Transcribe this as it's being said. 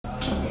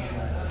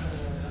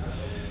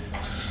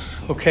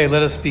Okay,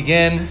 let us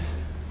begin.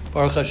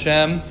 Baruch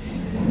Hashem.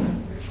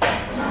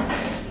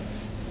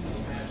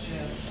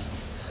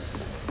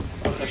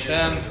 Baruch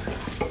Hashem.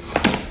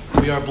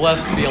 We are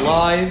blessed to be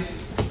alive.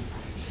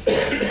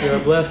 We are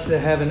blessed to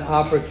have an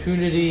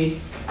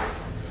opportunity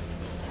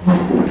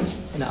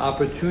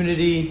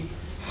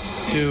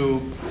to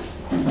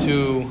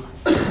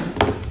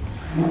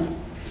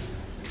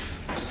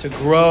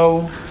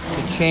grow,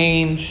 to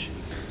change,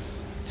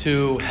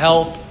 to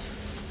help,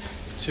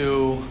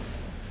 to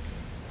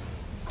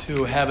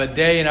have a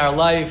day in our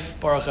life,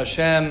 Baruch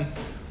Hashem,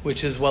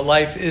 which is what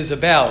life is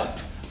about.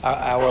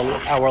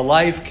 Our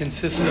life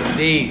consists of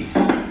days.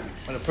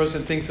 When a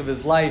person thinks of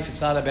his life,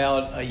 it's not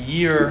about a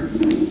year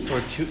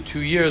or 2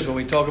 years. When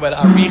we talk about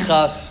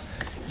Arichas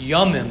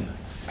Yomim,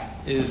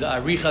 is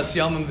Arichas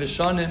Yomim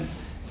Vishanim,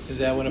 is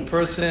that when a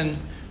person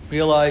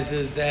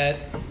realizes that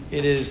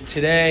it is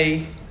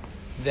today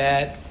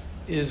that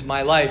is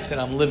my life, that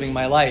I'm living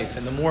my life.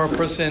 And the more a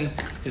person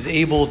is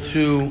able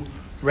to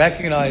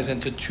recognize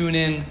and to tune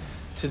in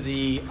to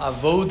the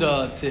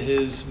avoda, to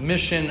his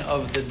mission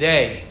of the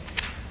day.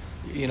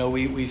 You know,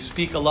 we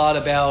speak a lot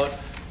about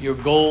your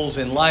goals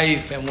in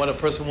life and what a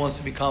person wants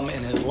to become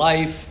in his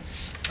life.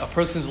 A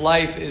person's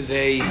life is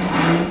a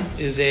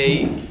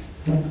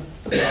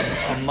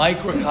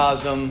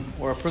microcosm,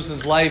 or a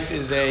person's life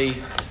is a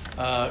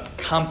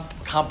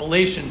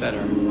compilation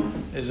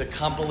is a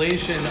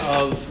compilation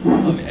of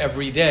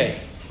every day.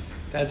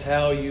 That's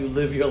how you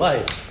live your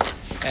life.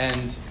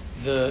 And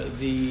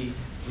the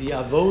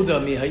avoda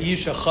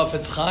mihaisha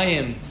chafetz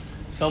chaim,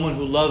 someone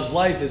who loves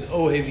life, is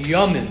ohev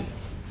yamin.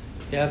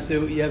 You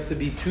have to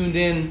be tuned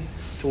in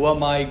to what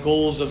my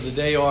goals of the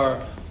day are,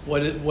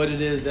 what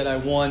it is that I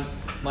want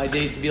my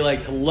day to be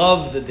like, to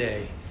love the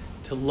day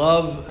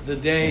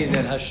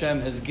that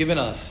Hashem has given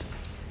us.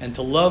 And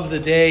to love the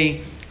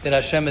day that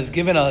Hashem has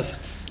given us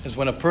is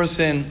when a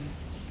person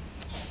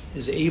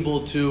is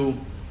able to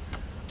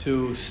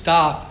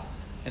stop,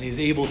 and he's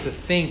able to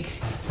think,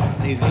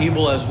 and he's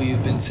able, as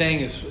we've been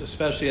saying,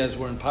 especially as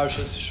we're in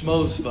Parshas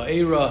Shmos,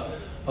 Va'era,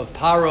 of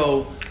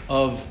Paro,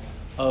 of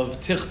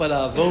Tichbat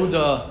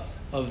Avoda,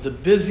 of the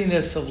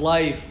busyness of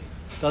life,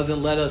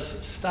 doesn't let us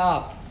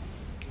stop,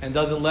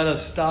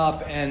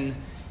 and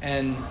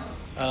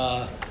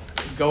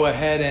go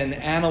ahead and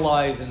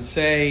analyze and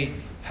say,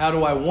 how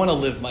do I want to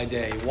live my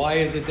day? Why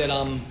is it that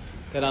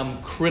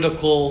I'm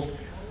critical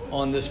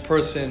on this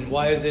person?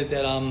 Why is it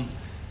that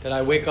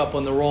I wake up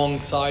on the wrong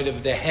side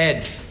of the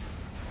head?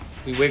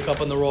 We wake up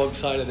on the wrong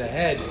side of the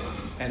head.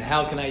 And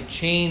how can I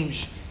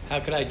change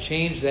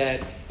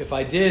that if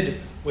I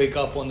did wake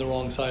up on the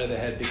wrong side of the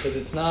head? Because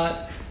it's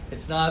not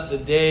the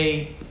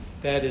day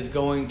that is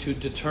going to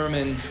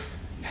determine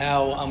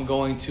how I'm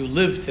going to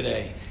live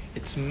today.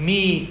 It's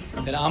me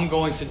that I'm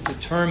going to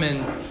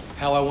determine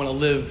how I want to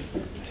live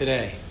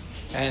today.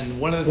 And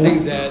one of the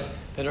things that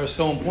are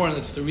so important,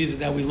 it's the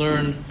reason that we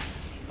learn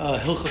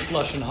Hilchos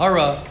Lashon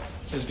Hara,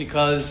 is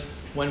because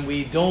when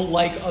we don't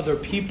like other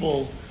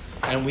people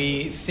and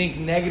we think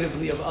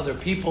negatively of other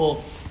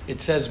people, it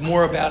says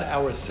more about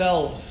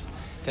ourselves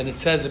than it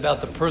says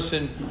about the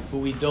person who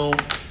we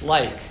don't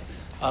like.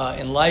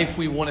 In life,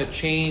 we want to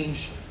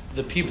change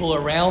the people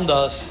around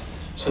us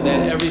so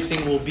that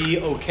everything will be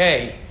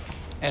okay.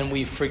 And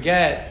we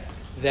forget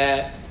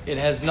that it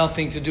has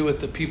nothing to do with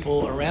the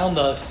people around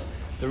us,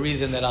 the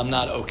reason that I'm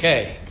not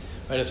okay.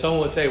 Right? If someone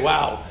would say,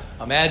 wow,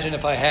 imagine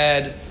if I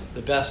had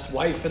the best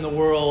wife in the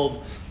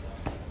world,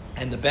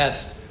 and the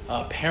best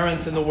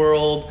parents in the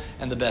world,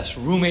 and the best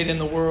roommate in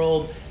the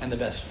world, and the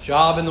best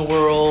job in the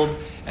world,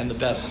 and the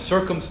best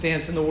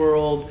circumstance in the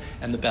world,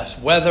 and the best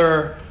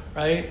weather,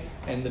 right?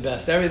 And the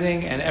best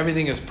everything, and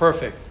everything is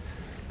perfect.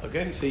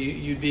 Okay, so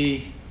you'd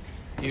be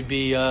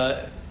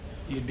dead.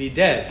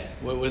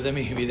 What does that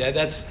mean? You'd be dead.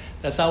 That's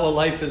not what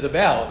life is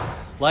about.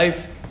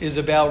 Life is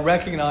about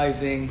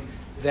recognizing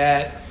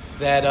that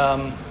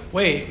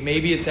wait,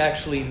 maybe it's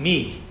actually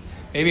me.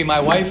 Maybe my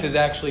wife is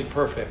actually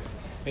perfect.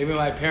 Maybe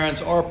my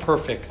parents are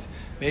perfect.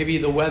 Maybe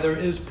the weather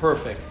is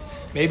perfect.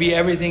 Maybe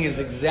everything is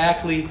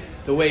exactly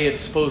the way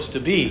it's supposed to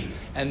be.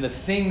 And the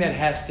thing that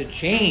has to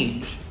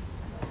change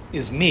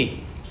is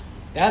me.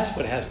 That's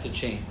what has to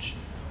change.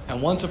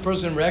 And once a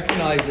person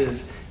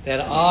recognizes that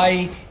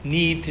I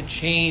need to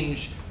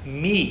change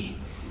me,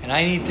 and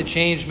I need to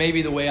change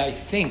maybe the way I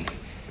think,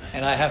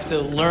 and I have to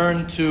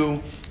learn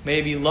to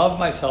maybe love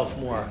myself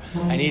more.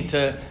 I need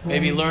to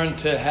maybe learn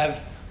to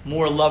have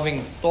more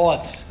loving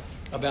thoughts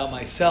about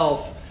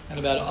myself and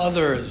about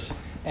others.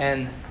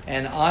 And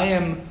I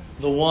am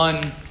the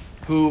one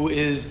who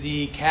is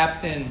the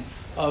captain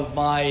of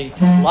my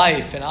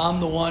life, and I'm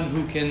the one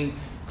who can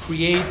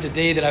create the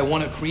day that I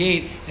want to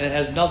create, and it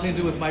has nothing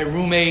to do with my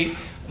roommate,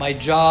 my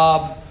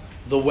job,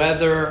 the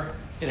weather.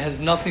 It has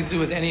nothing to do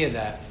with any of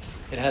that.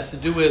 It has to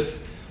do with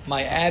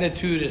my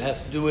attitude. It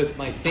has to do with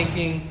my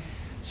thinking.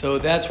 So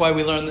that's why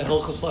we learn the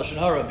Hilchos Lashon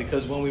Hara,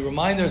 because when we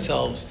remind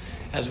ourselves,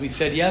 as we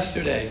said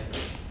yesterday,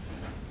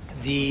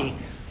 the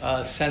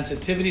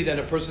sensitivity that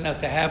a person has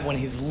to have when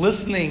he's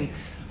listening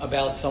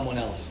about someone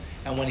else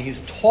and when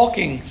he's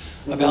talking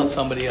about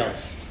somebody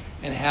else.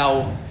 and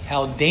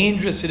how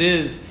dangerous it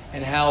is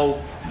and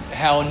how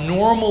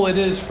normal it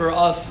is for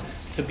us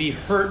to be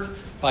hurt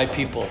by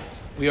people.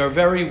 We are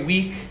very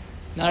weak,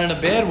 not in a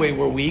bad way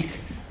we're weak,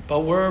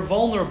 but we're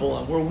vulnerable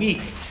and we're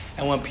weak.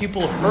 And when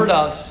people hurt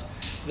us,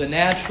 the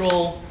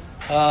natural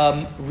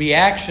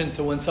reaction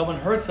to when someone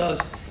hurts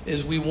us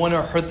is we want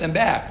to hurt them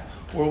back,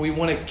 or we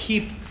want to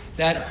keep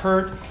that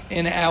hurt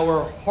in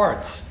our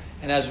hearts.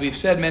 And as we've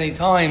said many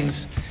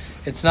times,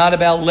 it's not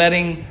about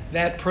letting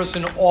that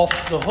person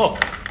off the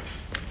hook.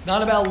 It's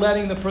not about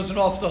letting the person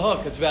off the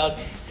hook. It's about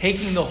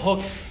taking the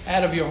hook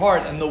out of your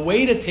heart. And the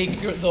way to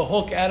take the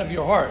hook out of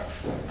your heart,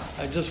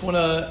 I just want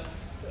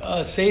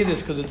to say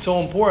this because it's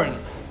so important.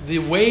 The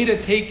way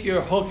to take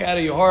your hook out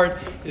of your heart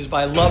is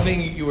by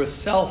loving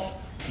yourself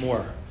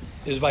more,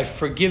 is by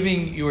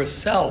forgiving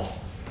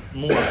yourself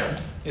more,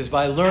 is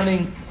by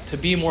learning to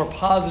be more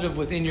positive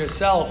within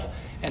yourself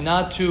and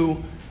not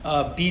to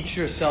beat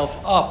yourself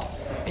up,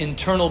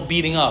 internal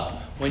beating up.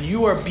 When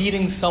you are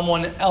beating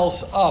someone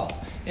else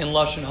up in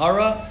Lashon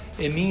Hara,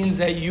 it means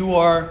that you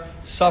are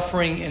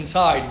suffering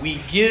inside.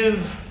 We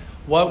give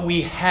what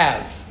we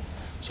have.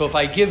 So if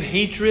I give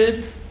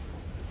hatred,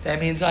 that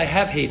means I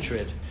have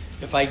hatred.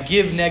 If I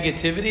give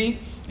negativity,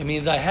 it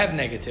means I have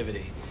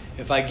negativity.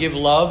 If I give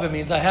love, it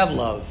means I have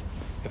love.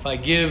 If I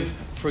give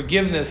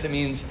forgiveness, it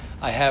means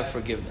I have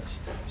forgiveness.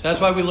 So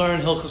that's why we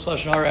learn Hilchos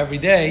Lashon Hara every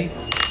day,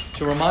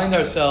 to remind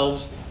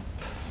ourselves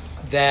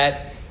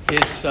that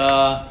it's,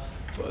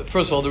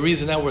 first of all, the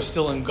reason that we're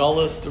still in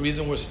Gullus, the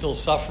reason we're still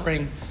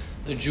suffering,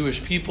 the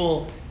Jewish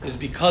people, is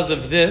because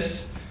of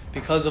this,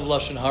 because of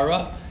Lashon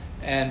Hara,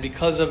 and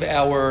because of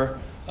our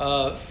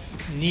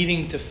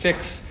needing to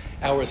fix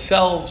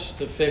ourselves,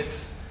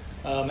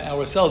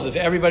 ourselves. If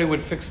everybody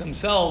would fix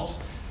themselves,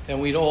 then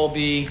we'd all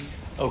be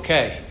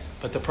okay.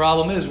 But the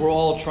problem is we're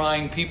all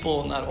trying,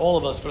 people, not all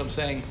of us, but I'm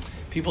saying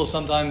people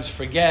sometimes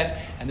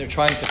forget and they're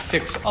trying to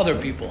fix other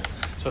people.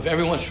 So if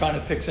everyone's trying to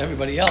fix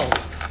everybody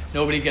else,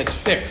 nobody gets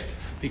fixed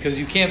because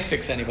you can't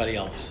fix anybody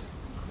else.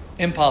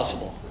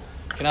 Impossible.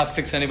 You cannot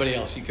fix anybody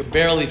else. You can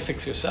barely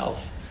fix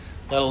yourself,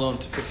 let alone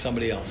to fix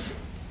somebody else.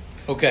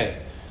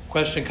 Okay.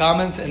 Question,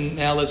 comments, and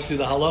now let's do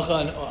the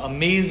halacha, an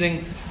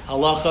amazing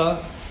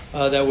halacha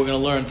that we're going to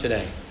learn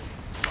today.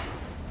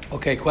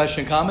 Okay,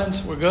 question,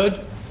 comments, we're good?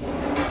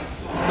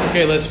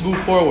 Okay, let's move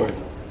forward.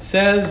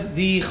 Says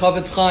the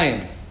Chavetz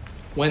Chaim,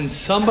 when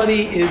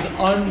somebody is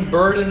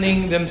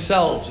unburdening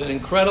themselves, an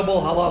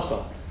incredible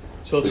halacha.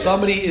 So if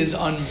somebody is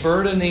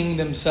unburdening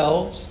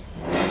themselves,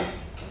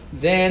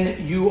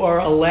 then you are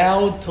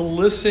allowed to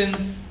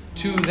listen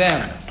to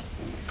them.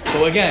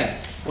 So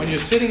again, when you're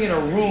sitting in a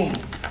room,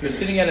 you're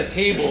sitting at a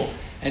table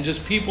and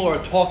just people are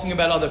talking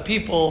about other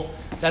people,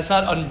 that's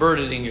not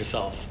unburdening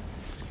yourself.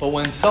 But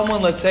when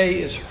someone, let's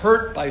say, is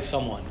hurt by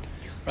someone,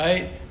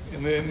 right?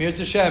 Mir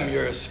Tashem,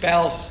 your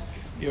spouse,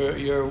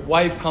 your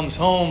wife comes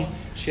home,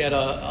 she had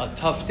a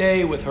tough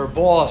day with her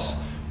boss,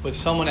 with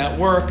someone at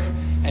work,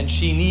 and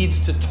she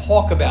needs to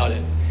talk about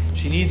it.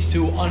 She needs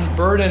to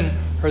unburden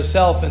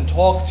herself and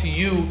talk to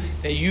you,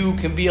 that you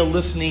can be a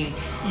listening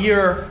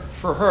ear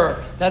for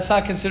her. That's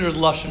not considered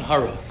Lashon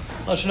Hara.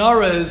 Lashon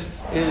Hara is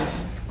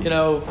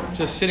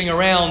just sitting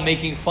around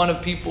making fun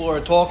of people or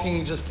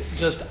talking just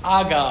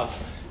agav,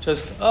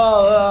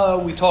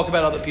 we talk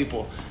about other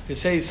people. You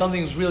say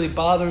something's really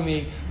bothering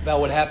me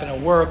about what happened at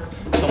work,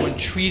 someone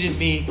treated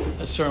me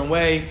a certain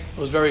way, it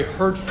was very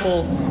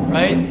hurtful,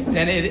 right?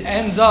 Then it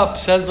ends up,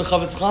 says the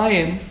Chavetz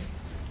Chaim,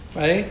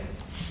 right?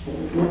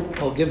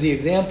 I'll give the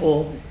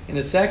example in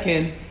a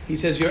second. He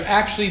says you're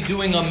actually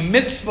doing a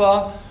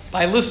mitzvah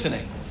by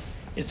listening.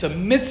 It's a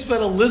mitzvah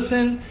to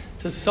listen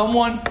to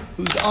someone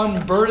who's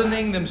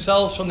unburdening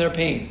themselves from their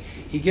pain.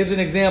 He gives an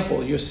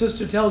example. Your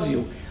sister tells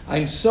you,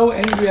 I'm so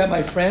angry at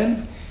my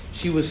friend.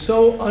 She was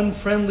so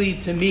unfriendly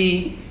to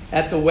me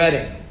at the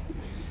wedding.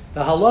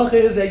 The halacha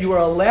is that you are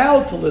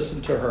allowed to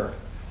listen to her,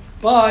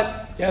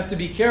 but you have to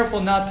be careful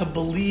not to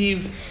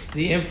believe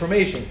the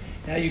information.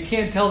 Now, you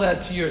can't tell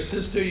that to your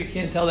sister. You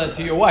can't tell that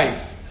to your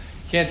wife.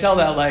 You can't tell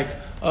that like,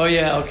 oh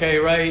yeah, okay,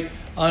 right,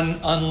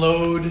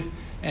 unload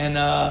and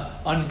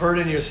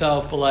unburden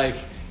yourself, but like,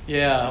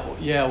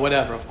 yeah,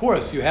 whatever. Of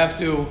course, you have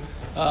to.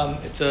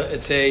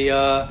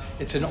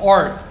 It's an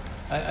art.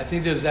 I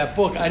think there's that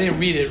book. I didn't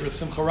read it. Reb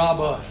Simcha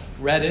Rabba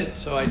read it,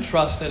 so I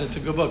trust that it's a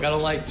good book. I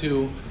don't like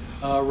to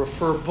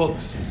refer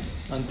books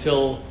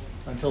until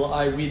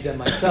I read them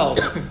myself.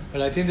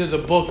 But I think there's a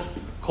book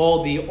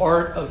called The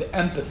Art of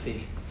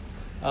Empathy,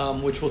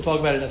 which we'll talk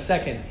about in a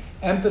second.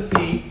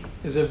 Empathy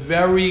is a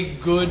very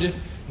good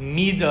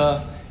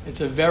midah.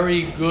 It's a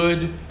very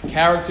good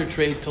character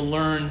trait to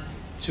learn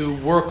to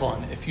work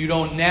on. If you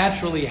don't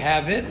naturally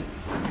have it,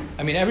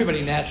 I mean,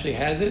 everybody naturally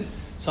has it.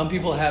 Some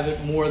people have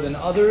it more than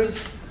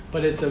others,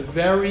 but it's a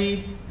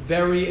very,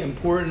 very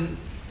important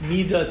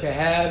midah to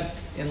have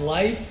in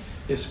life,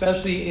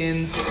 especially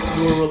in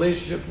your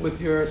relationship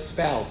with your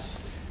spouse,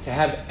 to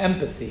have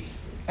empathy.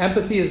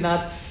 Empathy is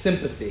not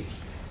sympathy.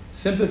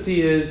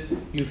 Sympathy is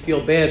you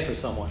feel bad for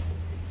someone.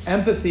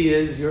 Empathy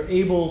is you're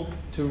able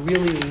to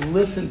really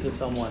listen to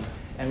someone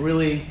and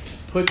really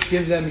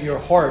give them your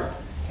heart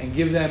and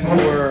give them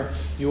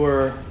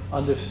your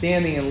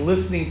understanding and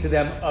listening to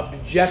them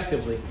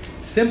objectively.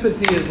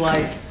 Sympathy is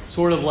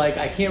sort of like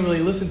I can't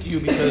really listen to you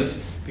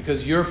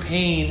because your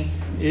pain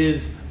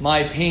is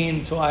my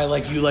pain, so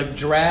you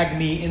drag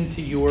me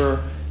into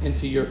your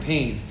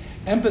pain.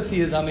 Empathy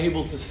is I'm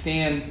able to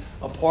stand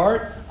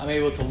apart, I'm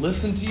able to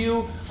listen to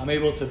you, I'm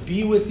able to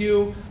be with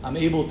you, I'm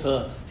able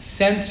to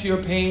sense your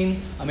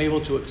pain, I'm able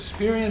to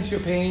experience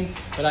your pain,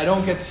 but I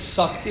don't get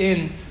sucked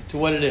in to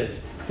what it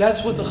is.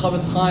 That's what the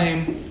Chavetz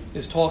Chaim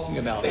is talking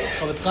about.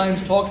 Chavetz Chaim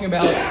is talking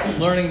about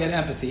learning that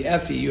empathy.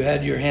 Effie, you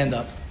had your hand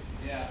up.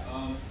 Yeah,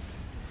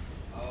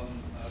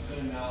 a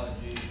good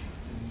analogy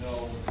to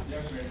know the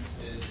difference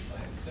is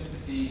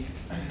sympathy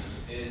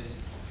is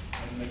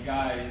when the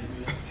guy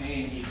who's in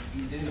pain,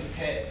 he's in the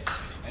pit,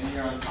 and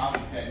you're on top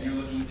of the pit, and you're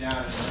looking down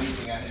and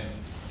waving at him.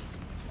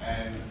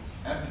 And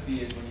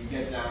empathy is when you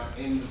get down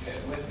in the pit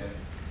with him.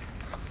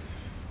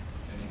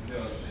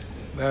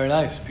 Very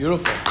nice.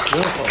 Beautiful.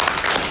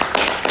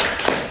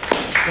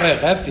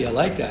 Right, Effie, I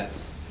like that.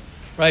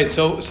 Right,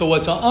 so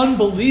what's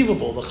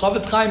unbelievable, the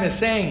Chavetz Chaim is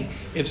saying,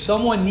 if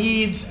someone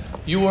needs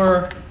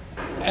your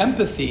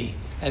empathy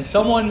and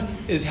someone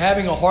is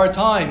having a hard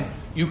time,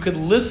 you could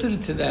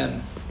listen to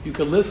them.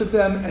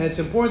 And it's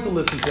important to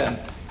listen to them.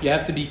 You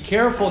have to be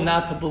careful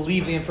not to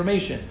believe the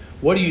information.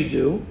 What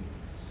do?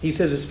 He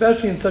says,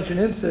 especially in such an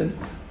instant,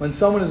 when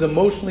someone is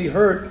emotionally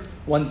hurt,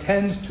 one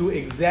tends to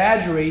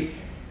exaggerate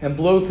and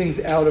blow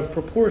things out of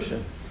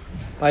proportion.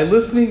 By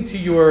listening to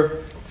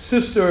your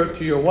sister,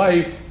 to your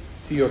wife,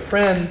 to your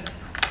friend,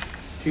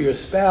 to your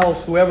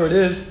spouse, whoever it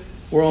is,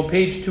 we're on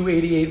page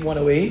 288,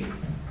 108.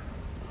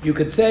 You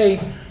could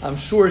say, I'm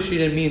sure she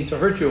didn't mean to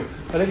hurt you.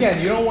 But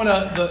again, you don't want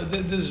to,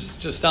 this is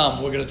just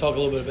we're going to talk a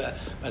little bit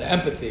about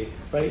empathy,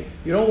 right?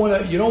 You don't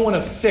want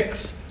to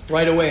fix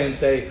right away and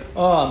say,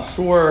 oh, I'm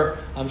sure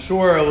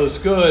it was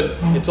good.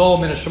 It's all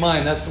min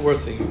hashamayim. That's the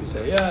worst thing you can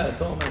say. Yeah,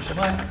 it's all min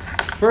hashamayim.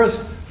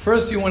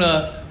 First you want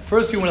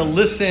to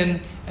listen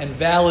and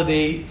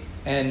validate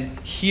and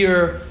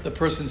hear the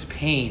person's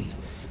pain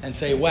and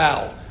say,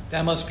 wow,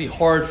 that must be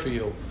hard for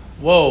you.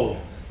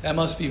 Whoa, that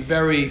must be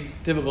very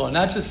difficult. And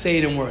not just say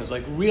it in words,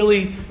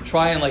 really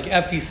try and, like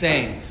Effie's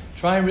saying,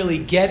 try and really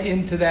get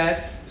into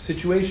that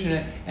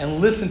situation and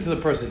listen to the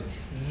person.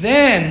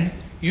 Then,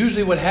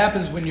 usually what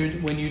happens when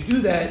you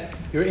do that,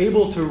 you're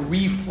able to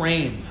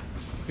reframe.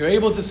 You're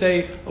able to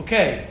say,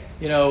 okay,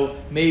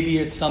 maybe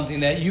it's something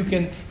that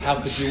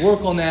how could you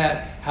work on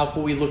that? How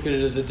could we look at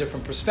it as a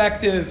different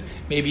perspective?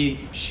 Maybe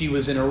she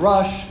was in a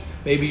rush.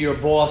 Maybe your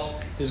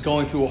boss is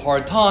going through a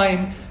hard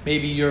time.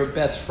 Maybe your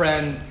best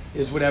friend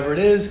is whatever it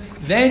is.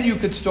 Then you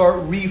could start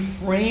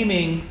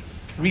reframing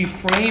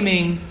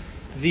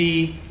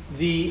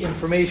the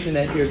information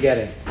that you're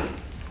getting.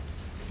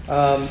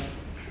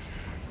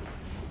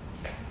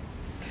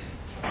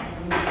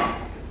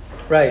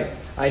 Right.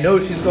 I know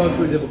she's going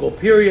through a difficult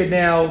period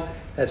now.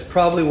 That's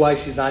probably why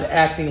she's not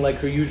acting like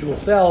her usual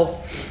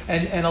self.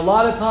 And a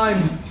lot of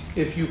times,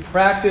 if you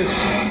practice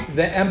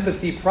the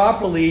empathy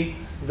properly,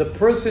 the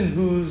person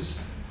who's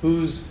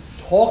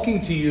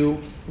talking to you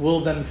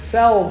will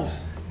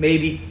themselves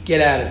maybe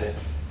get out of it.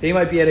 They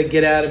might be able to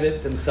get out of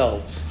it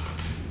themselves.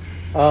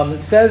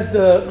 Says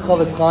the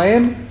Chavetz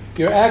Chaim,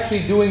 you're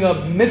actually doing a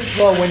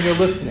mitzvah when you're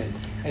listening.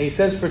 And he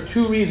says for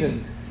two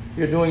reasons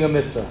you're doing a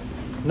mitzvah.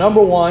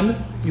 Number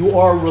one, you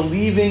are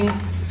relieving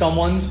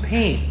someone's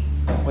pain.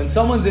 When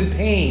someone's in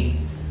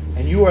pain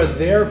and you are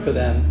there for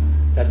them,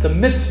 that's a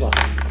mitzvah.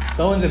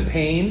 Someone's in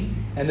pain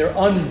and they're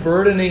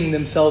unburdening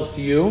themselves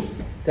to you.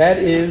 That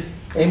is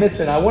a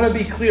mitzvah. And I want to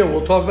be clear.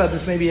 We'll talk about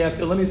this maybe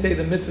after. Let me say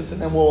the mitzvahs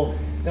and then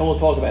we'll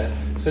talk about it.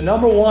 So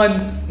number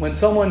one, when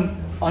someone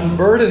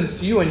unburdens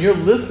to you and you're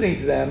listening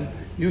to them,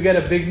 you get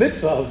a big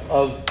mitzvah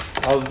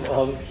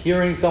of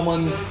hearing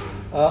someone's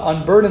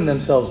unburden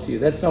themselves to you.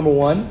 That's number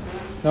one.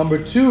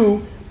 Number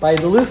two, by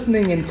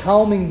listening and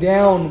calming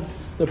down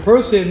the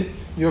person,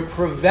 you're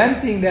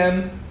preventing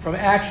them from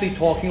actually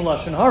talking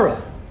Lashon Hara.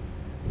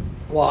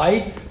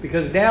 Why?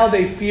 Because now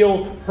they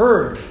feel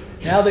heard.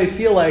 Now they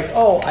feel like,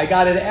 oh, I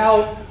got it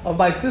out of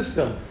my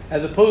system,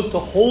 as opposed to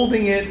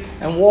holding it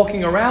and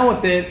walking around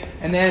with it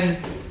and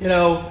then,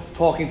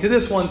 talking to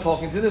this one,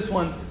 talking to this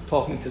one,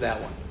 talking to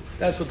that one.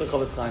 That's what the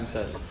Chavetz Chaim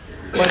says.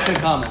 Question,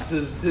 comments?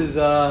 This is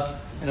an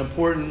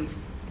important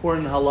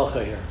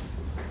halacha here.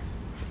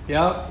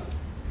 Yeah?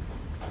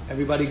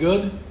 Everybody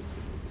good?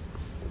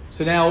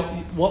 So now,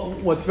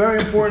 what's very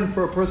important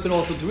for a person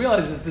also to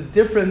realize is the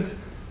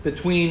difference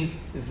between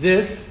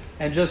this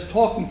and just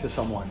talking to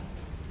someone.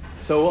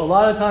 So a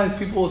lot of times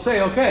people will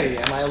say, okay,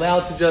 am I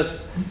allowed to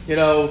just,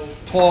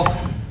 talk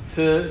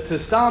to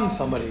stam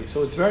somebody?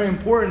 So it's very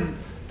important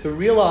to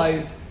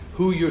realize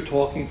who you're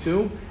talking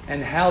to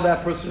and how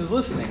that person is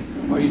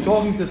listening. Are you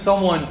talking to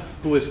someone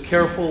who is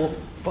careful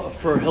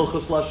for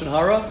Hilchos Lashon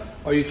Hara?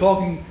 Are you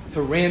talking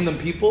to random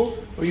people?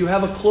 Or you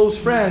have a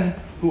close friend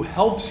who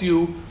helps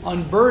you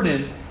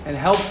unburden and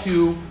helps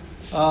you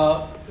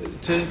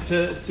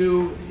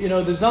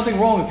there's nothing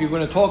wrong if you're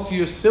going to talk to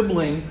your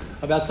sibling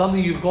about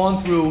something you've gone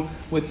through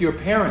with your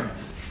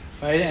parents,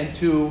 right? And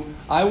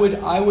I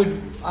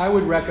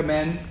would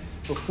recommend,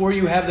 before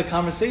you have the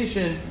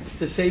conversation,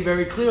 to say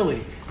very clearly,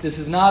 this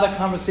is not a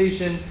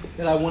conversation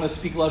that I want to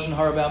speak Lashon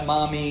Hara about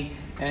mommy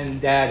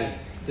and daddy.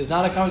 This is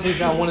not a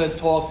conversation I want to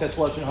talk that's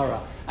Lashon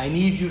Hara. I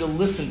need you to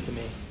listen to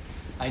me.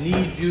 I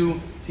need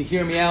you to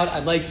hear me out.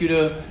 I'd like you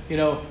to,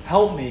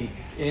 help me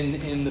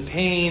in the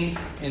pain,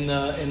 in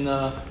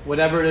the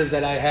whatever it is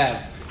that I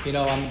have.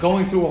 I'm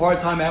going through a hard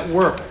time at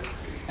work,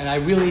 and I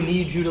really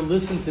need you to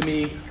listen to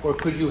me, or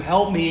could you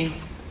help me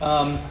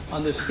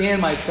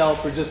understand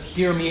myself, or just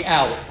hear me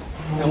out?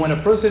 And when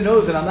a person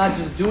knows that I'm not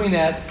just doing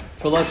that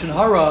for Lashon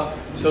Hara,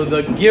 so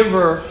the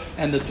giver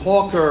and the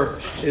talker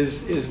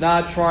is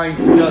not trying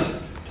to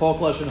just talk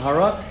Lashon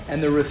Hara,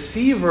 and the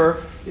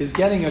receiver is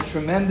getting a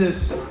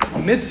tremendous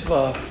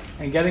mitzvah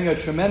and doing a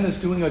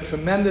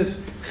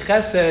tremendous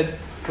chesed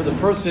for the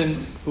person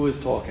who is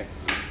talking.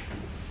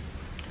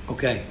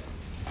 Okay.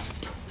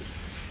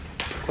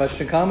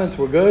 Question, comments?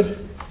 We're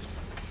good?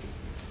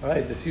 All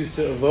right. This used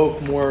to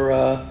evoke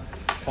more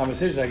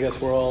conversation. I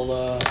guess we're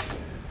all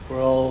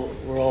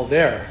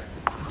there.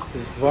 This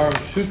is Dvarim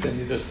Pshutim.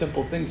 These are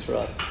simple things for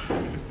us.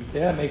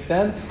 Yeah, makes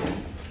sense?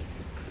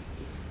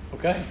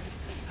 Okay.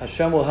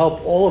 Hashem will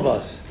help all of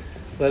us.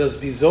 Let us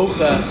be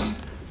zocha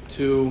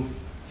to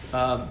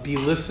be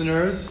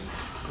listeners.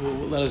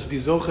 Let us be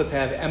zocha to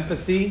have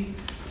empathy,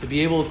 to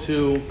be able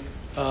to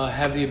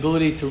have the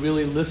ability to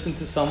really listen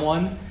to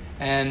someone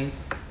and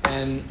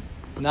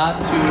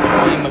not to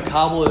be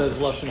makabel as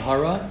Lashon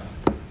Hara,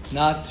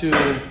 not to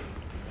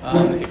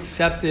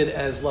accept it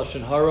as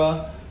Lashon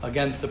Hara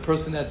against the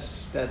person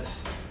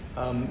that's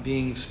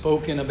being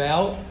spoken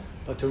about,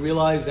 but to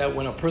realize that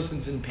when a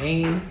person's in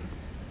pain,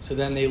 so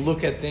then they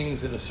look at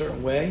things in a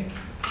certain way,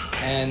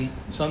 and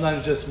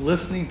sometimes just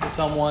listening to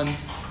someone,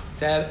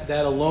 that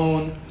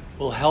alone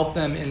will help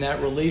them in that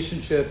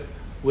relationship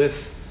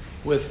with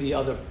the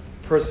other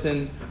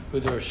person who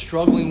they're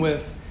struggling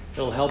with.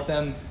 It'll help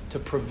them to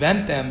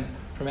prevent them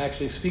from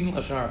actually speaking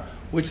Lashon Hara,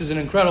 which is an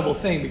incredible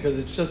thing, because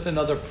it's just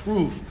another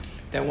proof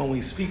that when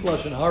we speak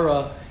Lashon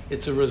Hara,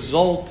 it's a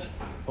result,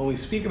 when we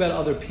speak about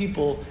other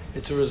people,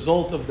 it's a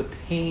result of the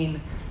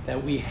pain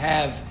that we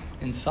have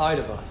inside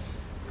of us.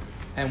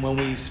 And when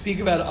we speak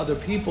about other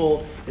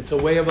people, it's a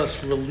way of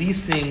us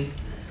releasing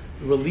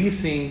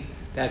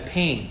that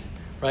pain,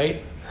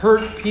 right?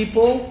 Hurt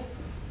people.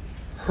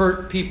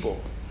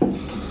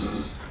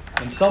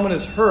 When someone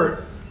is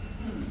hurt,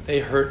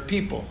 they hurt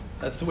people.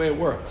 That's the way it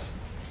works.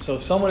 So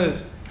if someone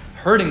is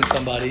hurting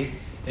somebody,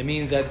 it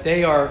means that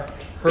they are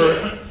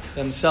hurt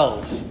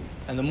themselves.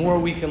 And the more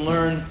we can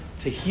learn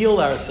to heal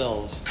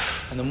ourselves,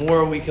 and the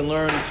more we can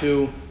learn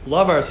to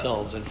love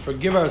ourselves and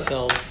forgive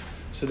ourselves,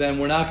 so then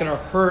we're not going to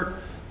hurt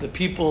the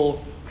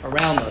people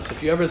around us.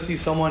 If you ever see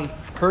someone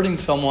hurting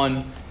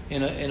someone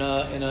in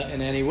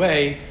any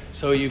way,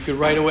 so you could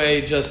right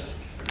away just,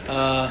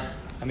 I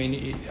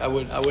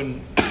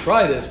wouldn't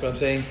try this, but I'm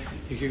saying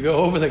you could go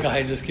over the guy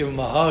and just give him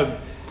a hug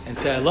and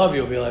say, I love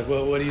you. He'll be like,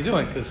 well, what are you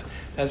doing? Because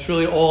that's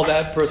really all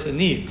that person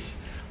needs.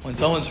 When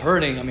someone's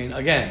hurting,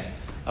 again,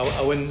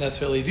 I wouldn't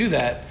necessarily do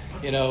that,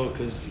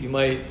 because you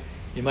might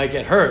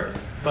get hurt.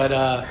 But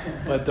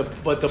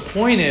the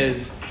point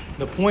is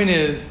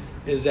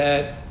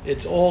that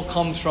it all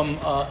comes from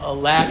a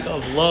lack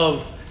of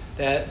love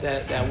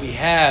that we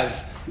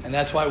have, and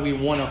that's why we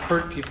want to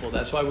hurt people.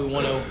 That's why we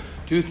want to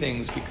do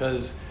things,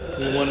 because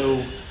we want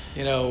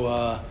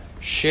to,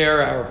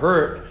 share our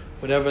hurt,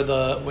 whatever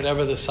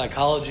the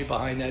psychology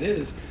behind that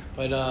is.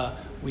 But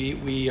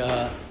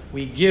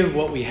we give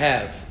what we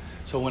have.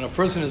 So when a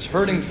person is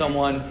hurting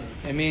someone,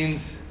 it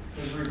means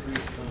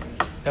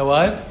that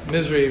what?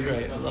 Misery,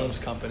 right? Loves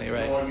company,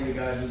 right? I don't want to be the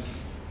guy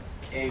who's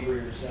angry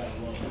or sad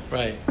alone.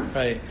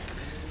 Right.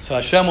 So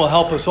Hashem will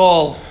help us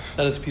all.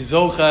 Let us be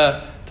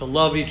zocha to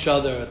love each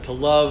other, to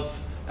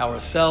love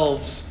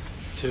ourselves,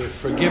 to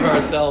forgive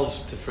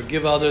ourselves, to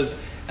forgive others.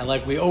 And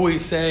like we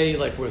always say,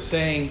 like we're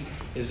saying,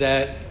 is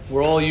that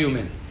we're all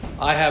human.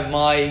 I have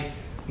my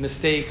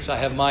mistakes. I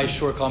have my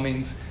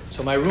shortcomings.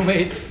 So my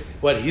roommate,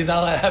 he's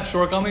not allowed to have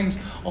shortcomings?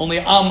 Only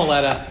I'm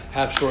allowed to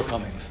have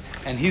shortcomings.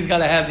 And he's got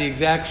to have the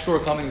exact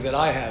shortcomings that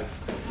I have.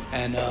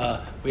 And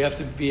we have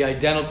to be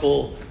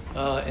identical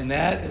in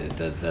that.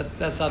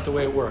 That's not the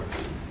way it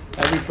works.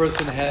 Every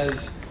person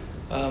has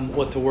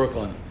what to work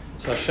on.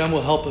 So Hashem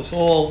will help us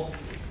all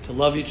to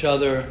love each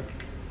other,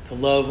 to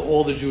love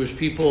all the Jewish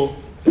people,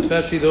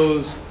 especially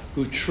those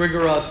who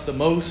trigger us the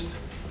most,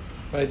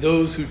 right?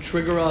 Those who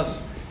trigger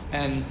us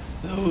and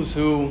those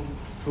who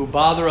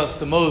bother us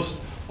the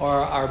most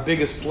are our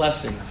biggest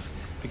blessings,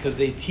 because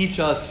they teach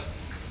us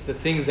the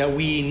things that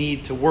we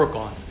need to work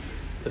on.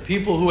 The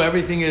people who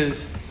everything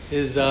is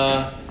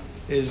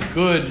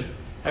good,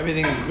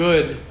 everything is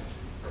good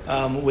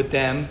with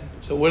them.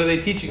 So what are they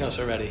teaching us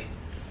already?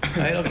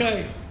 Right?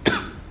 Okay.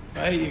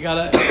 Right? You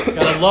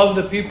gotta love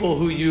the people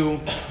who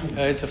you.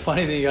 It's a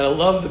funny thing. You gotta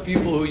love the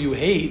people who you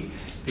hate,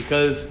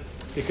 because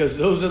because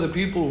those are the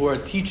people who are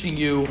teaching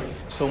you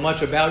so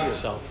much about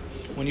yourself.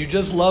 When you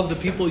just love the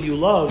people you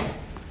love,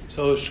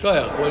 so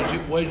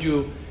shkoyach,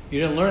 you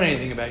didn't learn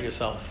anything about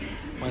yourself.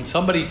 When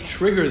somebody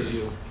triggers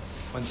you,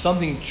 when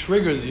something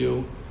triggers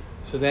you,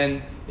 so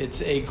then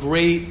it's a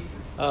great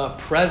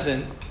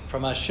present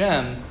from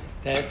Hashem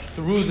that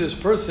through this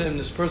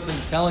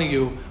person's telling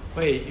you,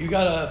 wait,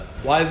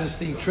 why is this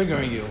thing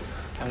triggering you?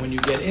 And when you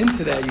get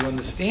into that, you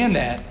understand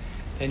that,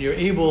 then you're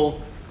able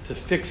to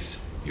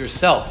fix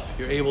yourself.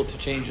 You're able to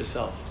change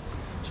yourself.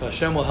 So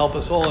Hashem will help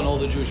us all and all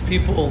the Jewish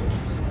people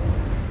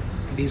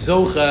be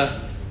zocha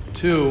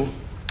to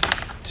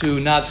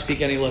not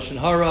speak any Lashon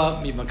Hara,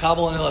 be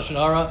makabel any Lashon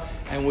Hara,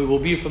 and we will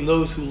be from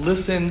those who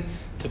listen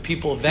to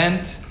people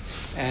vent,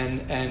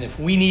 and if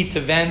we need to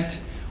vent,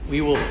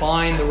 we will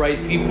find the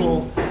right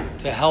people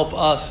to help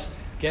us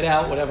get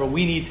out whatever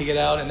we need to get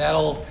out, and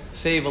that'll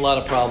save a lot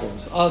of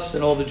problems. Us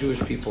and all the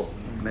Jewish people.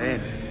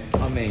 Amen.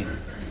 Amen.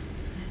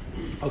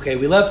 Okay,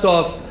 we left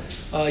off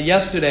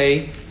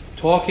yesterday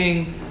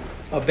talking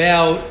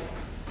about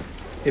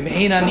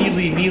Im'ein Ani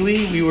Li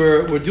Mili.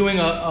 We're doing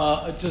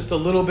just a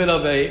little bit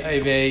of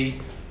a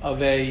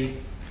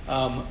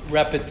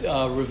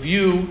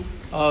review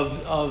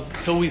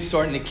of till we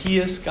start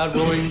Nikias, God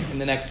willing, in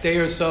the next day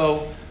or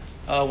so,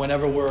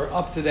 whenever we're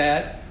up to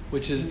that,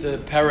 which is the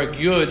Parak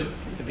Yud.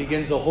 It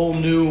begins a whole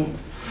new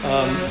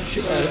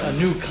a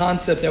new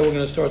concept that we're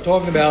going to start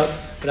talking about.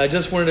 But I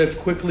just wanted to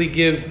quickly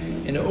give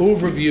an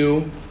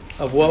overview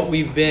of what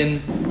we've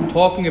been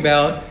talking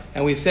about.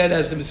 And we said,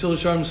 as the Mesil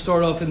Sharm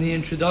start off in the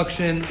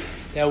introduction,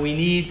 that we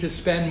need to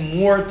spend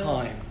more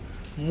time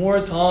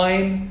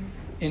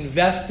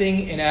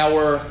investing in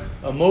our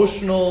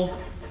emotional,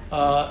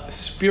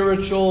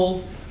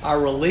 spiritual, our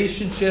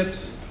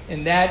relationships,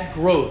 in that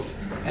growth.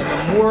 And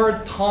the more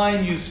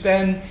time you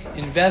spend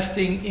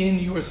investing in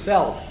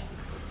yourself,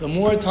 the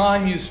more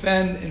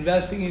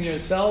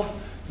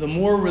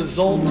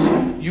results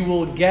you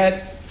will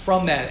get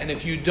from that. And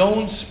if you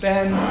don't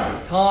spend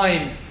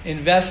time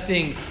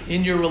investing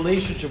in your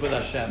relationship with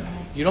Hashem,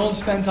 you don't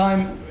spend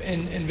time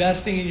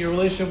investing in your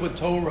relationship with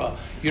Torah,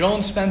 you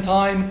don't spend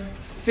time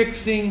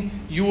fixing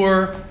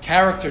your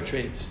character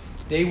traits,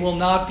 they will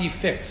not be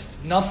fixed.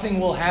 Nothing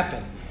will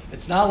happen.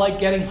 It's not like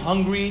getting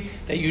hungry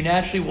that you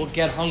naturally will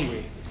get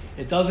hungry.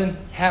 It doesn't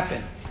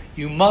happen.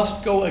 You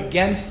must go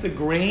against the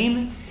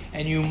grain,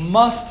 and you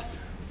must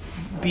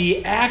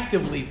be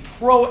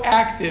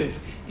proactive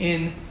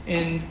in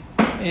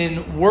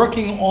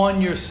working on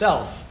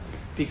yourself,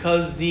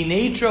 because the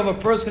nature of a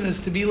person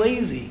is to be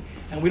lazy,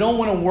 and we don't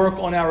want to work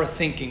on our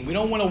thinking. We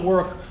don't want to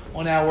work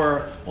on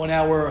our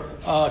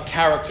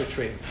character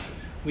traits.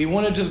 We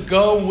want to just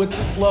go with the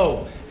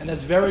flow, and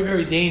that's very,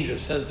 very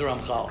dangerous, says the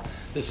Ramchal.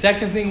 The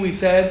second thing we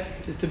said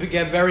is to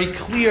get very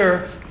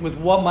clear with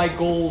what my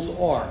goals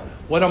are.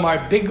 What are my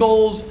big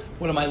goals?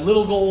 What are my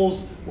little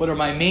goals? What are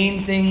my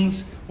main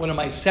things? What are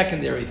my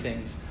secondary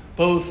things?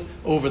 Both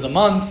over the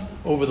month,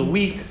 over the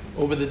week,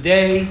 over the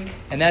day,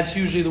 and that's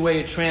usually the way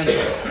it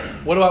translates.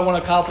 What do I want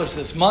to accomplish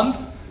this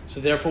month? So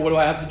therefore, what do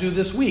I have to do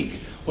this week?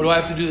 What do I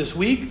have to do this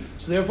week?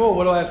 So therefore,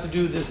 what do I have to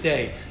do this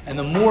day? And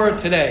the more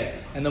today,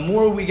 and the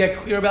more we get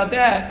clear about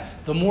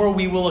that, the more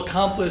we will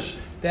accomplish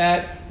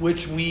that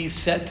which we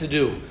set to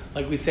do.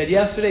 Like we said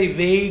yesterday,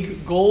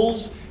 vague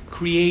goals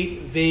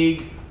create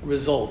vague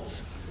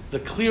results. The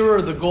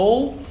clearer the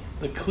goal,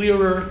 the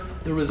clearer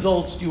the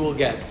results you will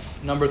get.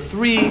 Number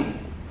 3,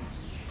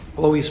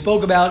 what we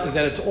spoke about is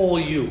that it's all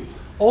you.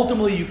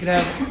 Ultimately, you can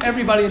have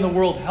everybody in the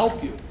world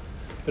help you.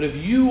 But if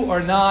you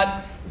are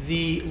not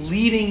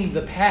leading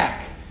the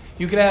pack,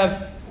 you could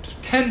have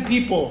 10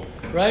 people,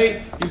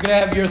 right? You could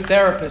have your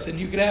therapist, and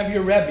you could have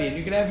your Rebbe, and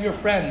you could have your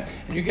friend,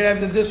 and you could have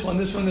this one.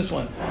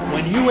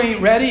 When you ain't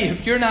ready,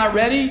 if you're not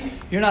ready,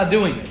 you're not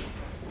doing it.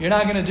 You're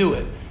not going to do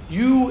it.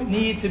 You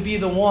need to be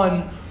the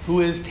one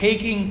who is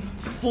taking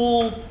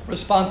full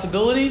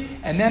responsibility,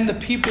 and then the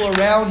people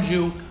around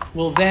you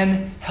will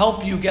then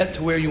help you get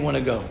to where you want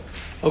to go.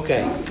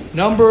 Okay,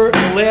 the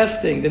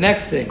next thing that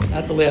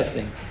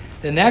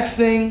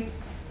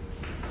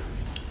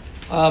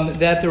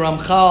the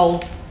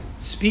Ramchal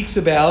speaks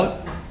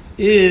about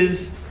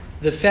is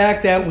the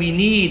fact that we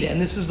need,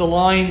 and this is the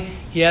line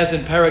he has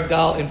in Parak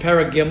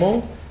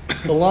Gimel,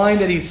 the line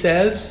that he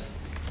says,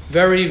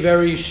 very,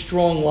 very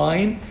strong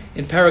line.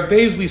 In Parak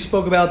Beis, we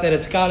spoke about that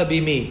it's got to be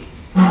me.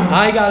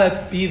 I got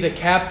to be the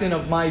captain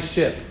of my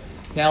ship.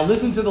 Now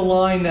listen to the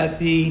line that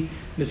the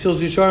Mesil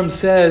Yesharim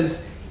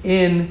says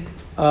in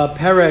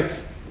Parak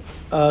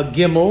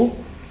Gimel,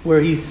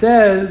 where he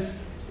says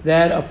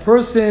that a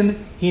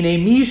person,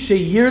 hinei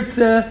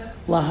sheyirtze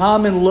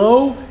lahamin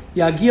lo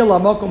yagia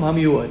lamakom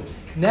hamiyud.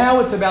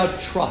 Now it's about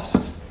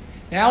trust.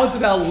 Now it's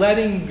about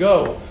letting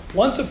go.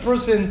 Once a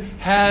person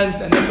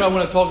has, and that's what I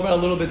want to talk about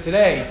a little bit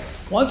today,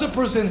 once a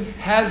person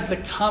has the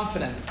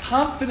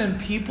confident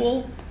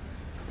people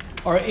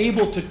are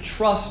able to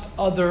trust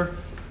other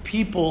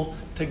people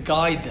to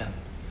guide them.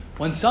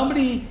 When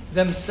somebody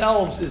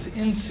themselves is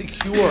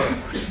insecure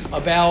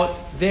about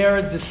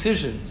their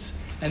decisions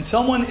and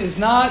someone is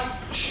not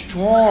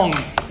strong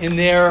in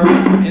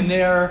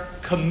their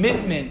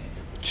commitment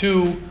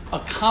to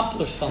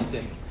accomplish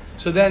something,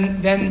 so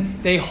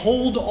then they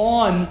hold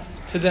on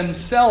to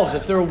themselves.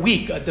 If they're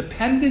weak, a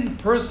dependent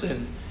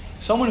person,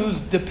 someone who's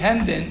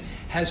dependent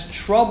has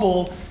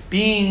trouble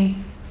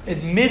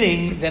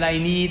admitting that I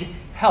need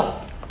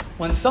help.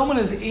 When someone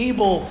is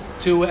able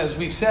to, as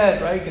we've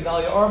said, right,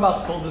 Gedalia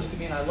Auerbach told this to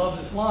me, and I love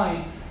this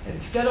line,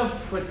 instead of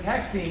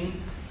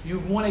protecting, you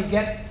want to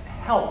get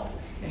help.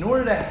 In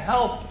order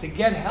to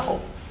get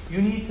help,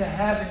 you need to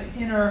have an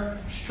inner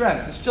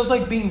strength. It's just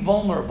like being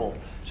vulnerable.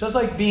 It's just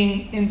like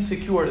being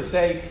insecure.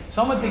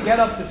 Someone to get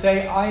up to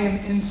say, I am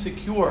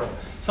insecure.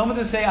 Someone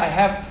to say, I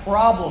have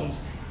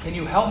problems. Can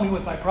you help me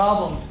with my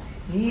problems?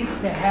 Needs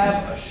to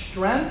have a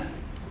strength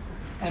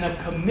and a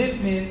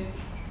commitment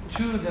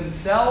to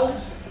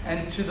themselves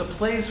and to the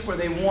place where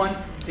they want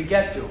to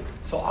get to.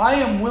 So I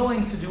am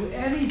willing to do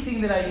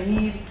anything that I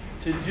need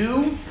to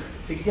do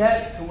to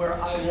get to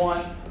where I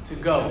want to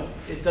go.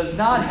 It does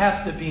not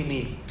have to be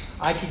me.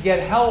 I could get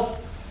help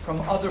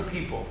from other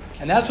people.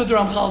 And that's what the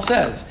Ramchal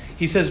says.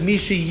 He says,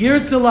 Misha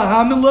yirtze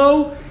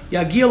lahamilo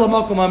yagil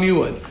lamakom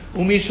hamiyud.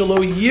 Umisha lo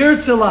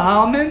yirtze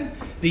lahamin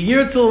the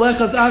yirtze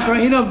lechas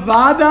acharina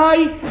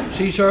vadai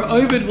sheishar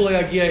ovid v'lo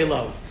yagia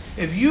elav.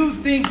 If you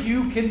think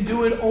you can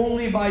do it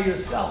only by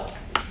yourself,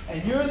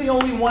 and you're the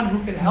only one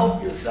who can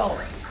help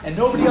yourself, and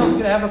nobody else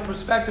can have a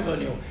perspective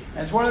on you.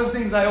 And it's one of the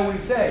things I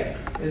always say,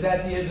 is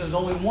that there's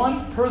only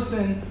one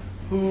person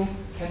who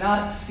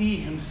cannot see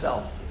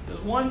himself.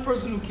 There's one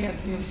person who can't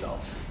see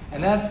himself,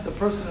 and that's the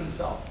person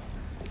himself.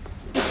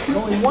 There's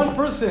only one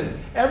person.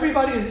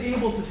 Everybody is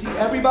able to see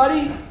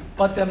everybody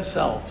but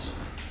themselves.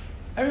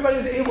 Everybody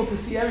is able to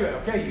see everybody.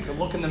 Okay, you can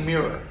look in the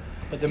mirror,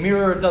 but the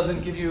mirror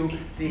doesn't give you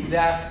the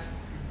exact,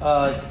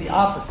 it's the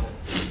opposite.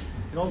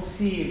 You don't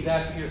see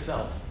exactly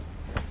yourself.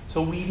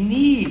 So we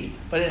need,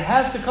 but it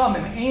has to come.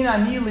 And ein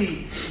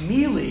anili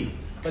mili,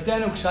 but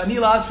then ukshani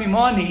la'atzmi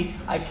mani,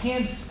 I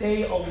can't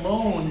stay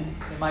alone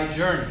in my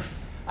journey.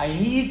 I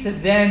need to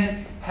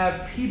then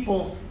have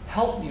people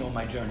help me on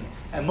my journey.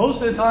 And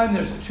most of the time,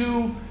 there's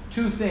two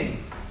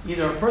things.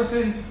 Either a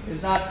person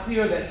is not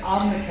clear that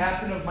I'm the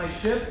captain of my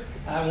ship,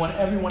 and I want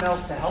everyone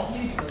else to help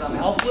me because I'm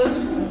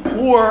helpless,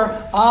 or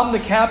I'm the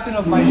captain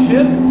of my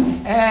ship,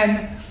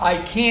 and I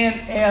can't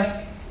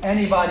ask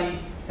anybody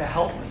to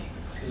help me.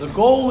 The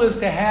goal is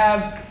to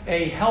have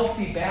a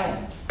healthy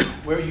balance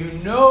where you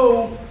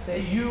know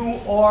that you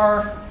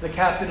are the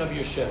captain of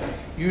your ship.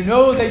 You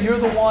know that you're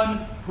the one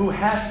who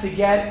has to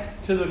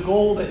get to the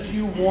goal that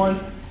you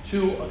want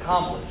to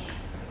accomplish.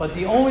 But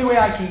the only way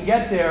I can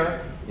get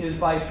there is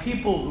by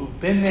people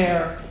who've been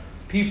there,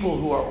 people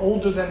who are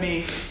older than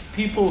me,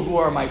 people who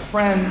are my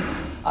friends.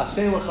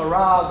 Aseh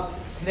l'charav,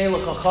 pnei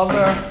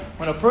l'chachaver.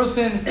 When a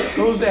person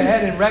goes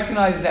ahead and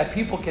recognizes that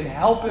people can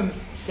help him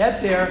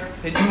get there,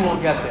 then you will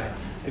get there.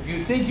 If you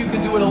think you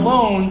can do it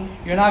alone,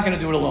 you're not going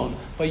to do it alone.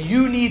 But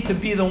you need to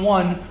be the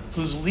one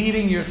who's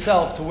leading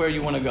yourself to where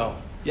you want to go.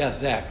 Yes,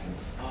 Zach.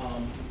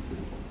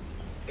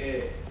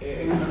 It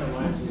kind of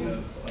reminds me of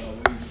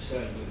what you just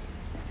said with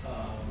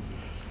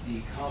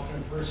the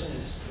confident person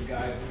is the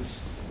guy who's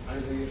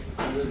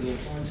under the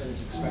influence and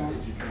is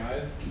expected to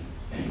drive.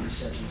 And he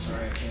says, I'm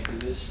sorry, I can't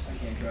do this.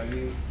 I can't drive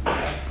you.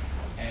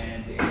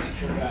 And the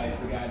insecure guy is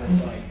the guy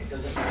that's like, it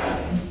doesn't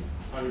matter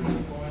under the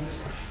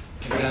influence.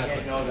 Exactly. I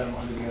can't know that I'm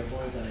under the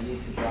influence and I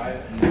need to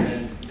drive, and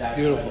then that's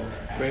beautiful.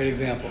 Great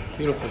example.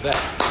 Beautiful, Zach.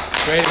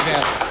 Great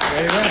example.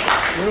 Great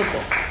example.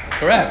 Beautiful.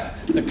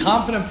 Correct. The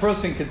confident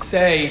person could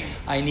say,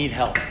 I need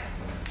help.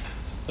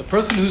 The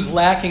person who's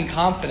lacking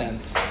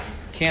confidence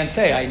can't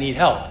say, I need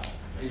help.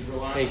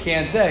 They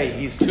can't say,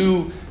 he's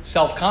too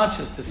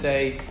self-conscious to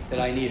say that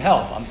I need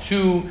help. I'm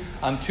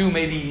too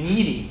maybe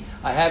needy.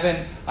 I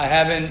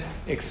haven't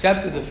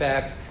accepted the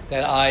fact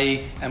that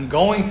I am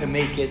going to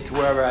make it to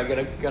wherever I'm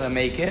going to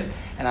make it,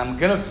 and I'm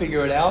going to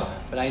figure it out,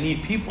 but I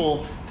need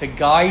people to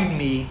guide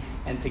me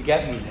and to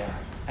get me there.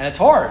 And it's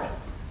hard.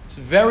 It's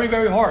very,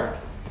 very hard.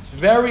 It's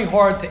very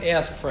hard to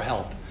ask for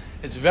help.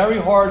 It's very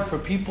hard for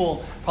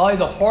people. Probably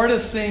the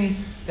hardest thing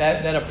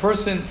that a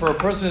person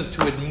is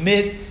to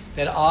admit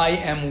that I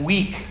am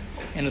weak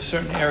in a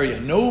certain area.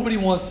 Nobody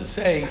wants to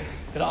say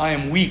that I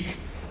am weak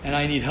and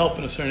I need help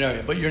in a certain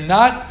area. But you're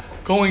not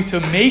going to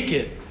make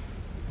it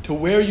to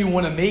where you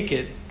want to make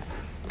it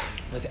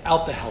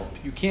without the help.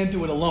 You can't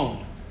do it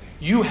alone.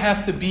 You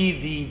have to be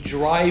the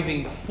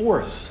driving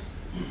force,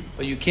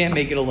 but you can't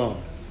make it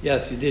alone.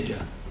 Yes, you did,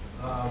 John.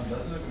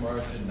 Doesn't the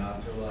Gemara say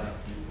not to allow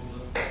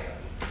people to?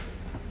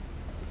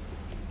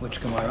 Which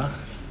Gemara?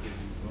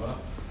 What?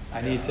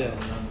 I need to.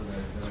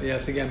 So you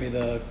have to get me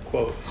the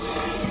quote.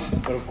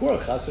 But of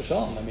course, Chas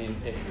v'Shalom. I mean,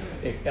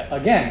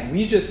 again,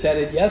 we just said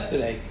it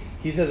yesterday.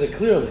 He says it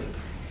clearly.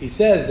 He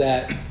says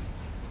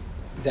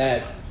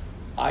that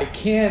I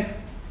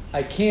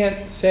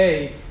can't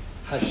say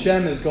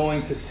Hashem is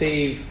going to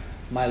save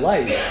my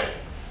life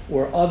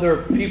or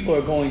other people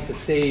are going to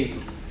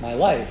save my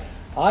life.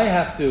 I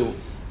have to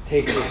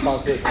take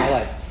responsibility for my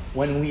life.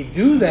 When we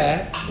do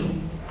that,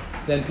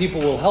 then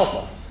people will help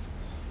us.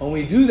 When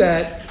we do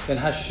that, then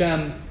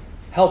Hashem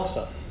helps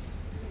us.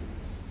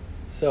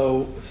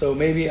 So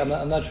maybe I'm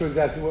not sure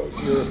exactly what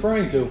you're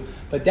referring to,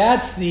 but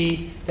that's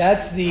the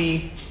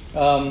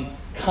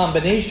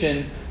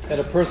combination that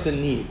a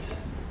person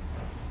needs.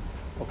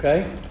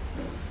 Okay.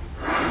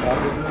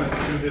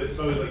 It's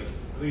probably like,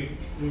 I think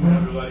women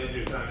have a lot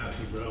easier time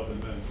asking for help than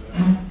men.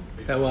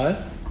 That what? I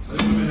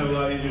think women have a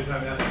lot easier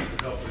time asking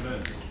for help than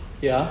men.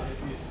 Yeah.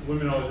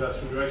 Women always ask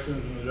for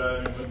directions when they're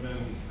driving, but men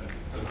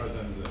have a hard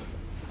time with that.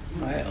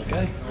 Right.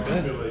 Okay. I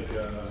Good. feel like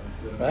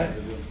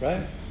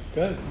Right.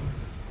 Good.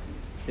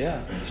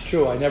 Yeah, it's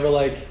true. I never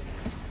like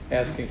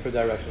asking for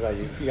directions. Right.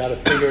 You got to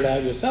figure it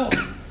out yourself.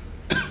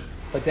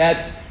 But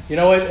that's, you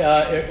know what?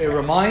 It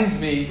reminds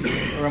me.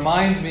 It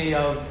reminds me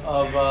of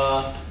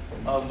a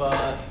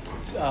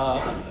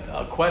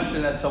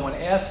question that someone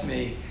asked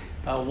me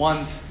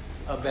once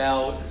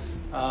about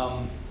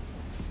I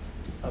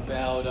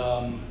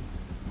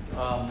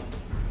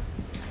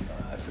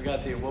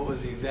forgot what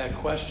was the exact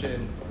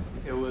question.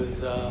 It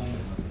was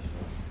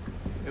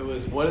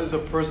what does a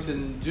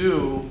person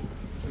do?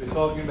 We were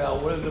talking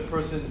about what does a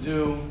person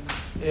do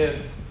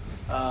if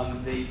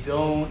they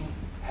don't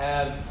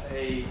have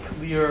a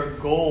clear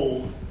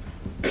goal.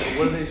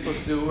 What are they supposed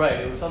to do? Right.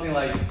 It was something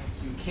like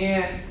you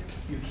can't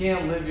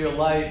live your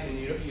life and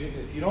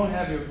if you don't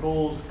have your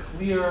goals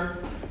clear,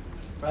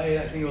 right?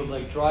 I think it was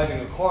like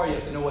driving a car. You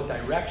have to know what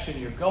direction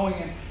you're going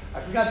in. I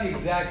forgot the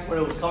exact where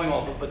it was coming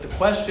off of, but the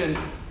question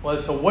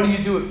was, so what do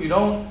you do if you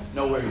don't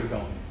know where you're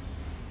going?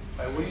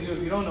 Right? What do you do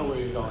if you don't know where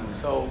you're going?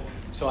 So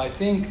I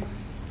think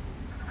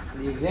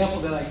the example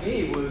that I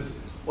gave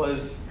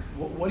was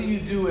what do you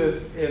do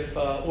if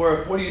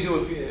what do you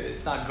do if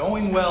it's not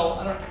going well?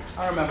 I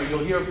don't remember.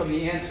 You'll hear from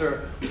the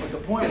answer. But the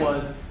point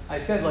was, I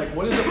said, like,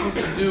 what does a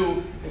person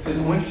do if his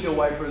windshield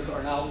wipers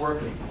are not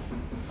working?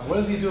 What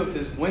does he do if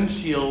his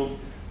windshield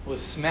was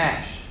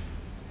smashed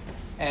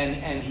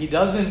and he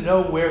doesn't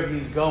know where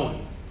he's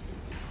going?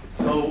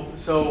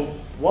 So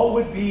what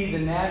would be the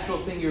natural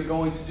thing you're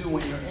going to do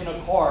when you're in a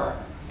car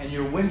and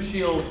your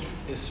windshield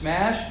is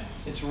smashed,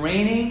 it's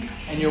raining,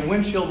 and your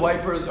windshield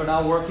wipers are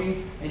not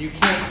working, and you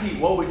can't see?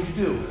 What would you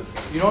do?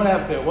 You don't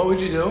have clear. What would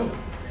you do?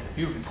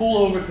 You pull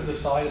over to the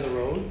side of the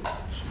road,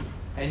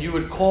 and you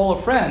would call a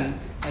friend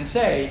and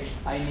say,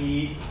 I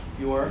need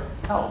your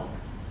help.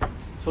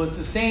 So it's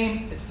the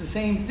same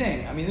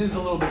thing. I mean, this is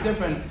a little bit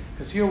different,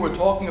 because here we're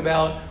talking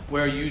about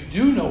where you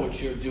do know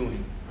what you're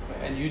doing,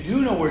 and you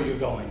do know where you're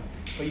going,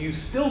 but you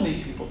still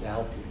need people to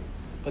help you.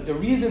 But the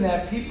reason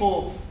that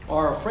people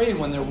are afraid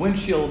when their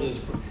windshield is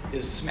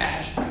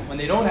smashed, when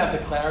they don't have the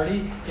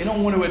clarity, they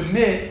don't want to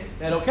admit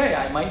that, okay,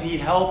 I might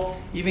need help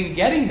even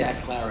getting that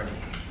clarity.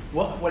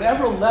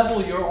 Whatever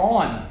level you're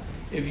on,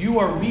 if you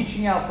are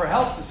reaching out for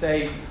help to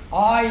say,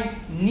 I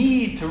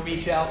need to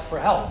reach out for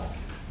help.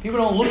 People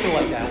don't look at it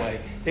like that way.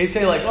 They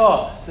say like,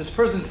 oh, this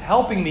person's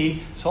helping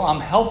me, so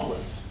I'm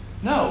helpless.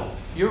 No,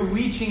 you're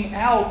reaching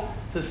out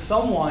to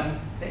someone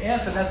to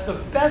ask them. That's the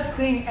best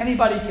thing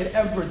anybody could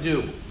ever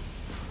do,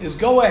 is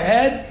go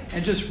ahead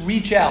and just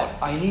reach out.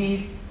 I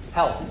need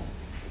help.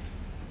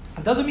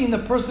 It doesn't mean the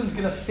person's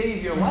going to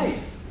save your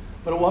life.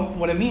 But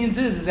what it means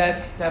is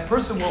that that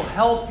person will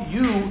help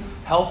you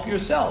help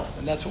yourself.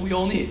 And that's what we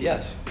all need.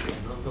 Yes?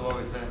 That's what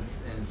we say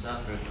in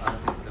Shafrit,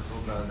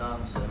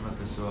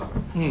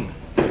 You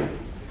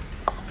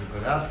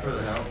could ask for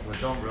the help, but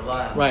don't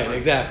rely on it. Right,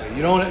 exactly.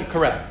 You don't,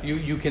 correct.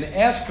 You can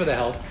ask for the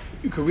help.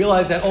 You can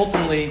realize that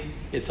ultimately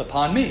it's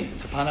upon me.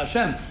 It's upon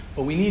Hashem.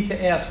 But we need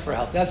to ask for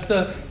help. That's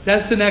the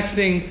next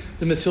thing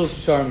the Mesilas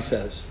Yesharim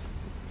says.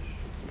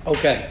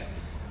 Okay.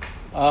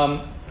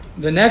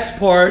 The next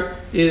part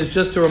is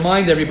just to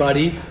remind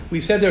everybody,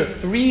 we said there are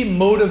 3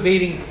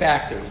 motivating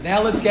factors.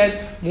 Now let's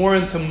get more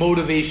into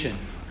motivation.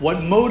 What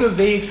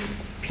motivates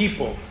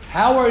people?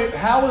 How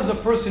is a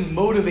person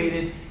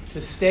motivated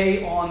to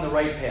stay on the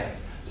right path?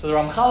 So the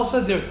Ramchal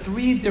said there are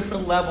 3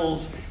 different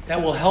levels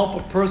that will help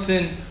a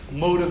person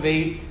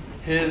motivate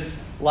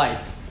his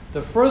life.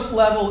 The first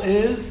level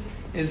is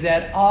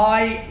that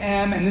I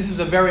am, and this is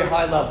a very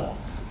high level,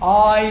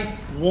 I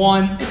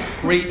want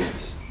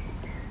greatness.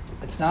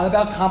 It's not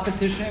about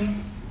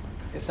competition.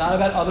 It's not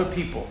about other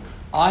people.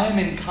 I am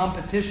in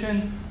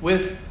competition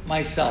with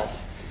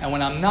myself. And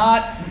when I'm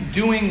not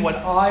doing what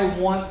I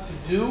want to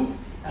do,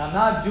 and I'm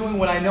not doing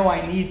what I know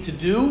I need to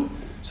do,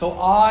 so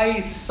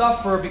I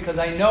suffer because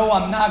I know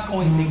I'm not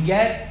going to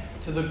get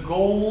to the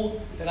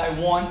goal that I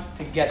want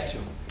to get to.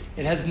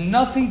 It has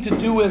nothing to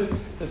do with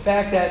the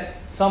fact that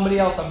somebody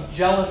else, I'm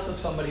jealous of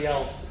somebody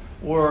else,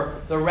 or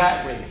the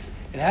rat race.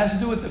 It has to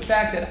do with the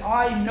fact that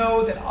I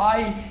know that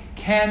I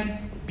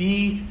can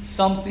be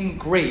something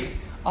great.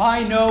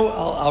 I know,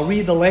 I'll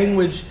read the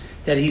language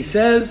that he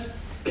says.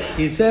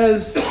 He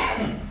says,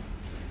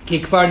 he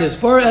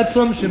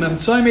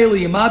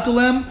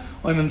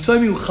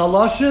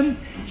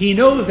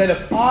knows that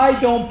if I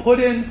don't put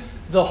in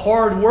the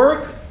hard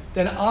work,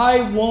 then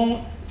I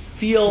won't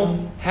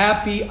feel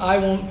happy, I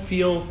won't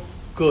feel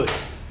good.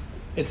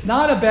 It's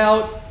not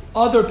about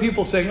other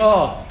people saying,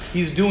 oh,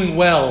 he's doing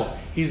well.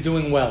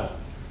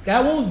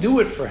 That won't do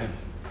it for him.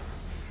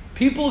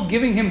 People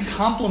giving him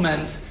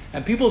compliments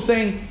and people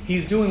saying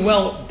he's doing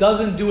well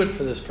doesn't do it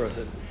for this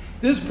person.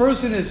 This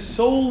person is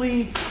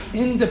solely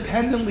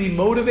independently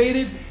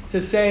motivated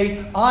to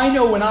say, I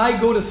know when I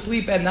go to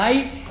sleep at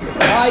night,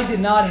 if I did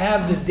not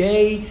have the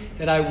day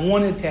that I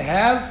wanted to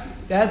have,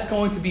 that's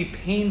going to be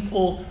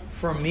painful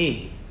for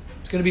me.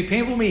 It's going to be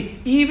painful for me,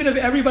 even if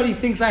everybody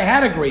thinks I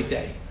had a great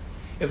day.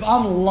 If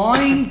I'm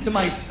lying to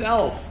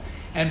myself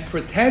and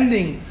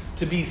pretending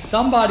to be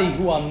somebody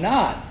who I'm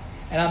not,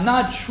 and I'm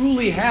not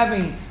truly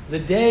having the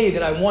day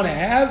that I want to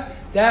have,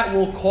 that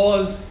will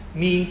cause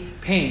me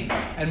pain.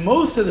 And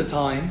most of the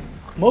time,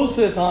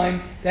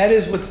 that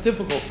is what's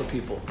difficult for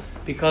people.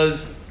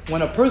 Because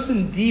when a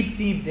person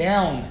deep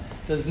down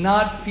does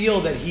not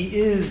feel that he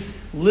is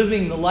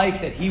living the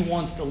life that he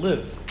wants to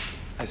live.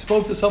 I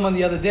spoke to someone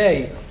the other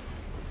day,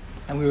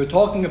 and we were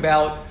talking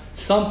about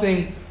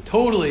something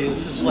totally,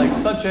 this is like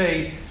such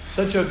a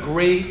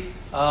great,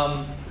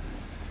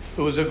 it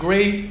was a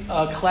great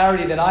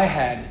clarity that I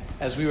had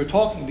as we were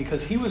talking,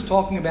 because he was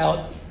talking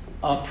about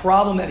a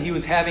problem that he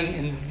was having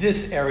in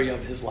this area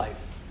of his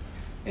life,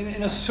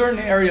 in a certain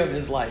area of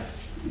his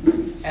life.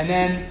 And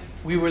then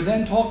we were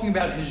then talking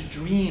about his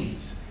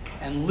dreams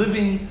and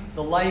living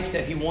the life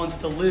that he wants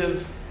to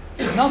live.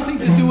 Nothing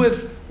to do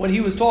with what he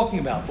was talking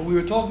about, but we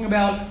were talking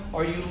about,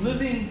 are you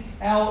living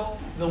out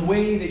the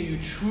way that you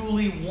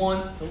truly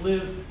want to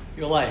live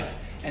your life?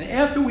 And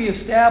after we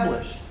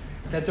established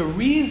that the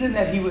reason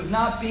that he was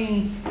not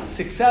being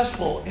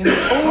successful in a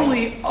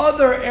totally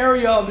other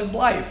area of his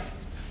life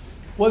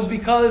was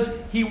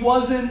because he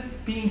wasn't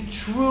being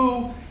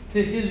true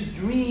to his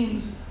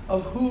dreams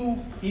of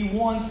who he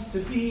wants to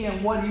be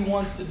and what he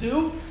wants to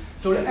do.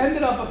 So it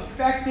ended up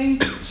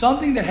affecting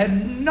something that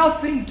had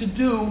nothing to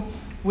do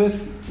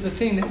with the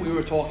thing that we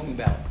were talking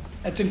about.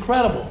 That's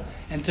incredible.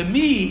 And to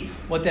me,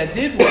 what that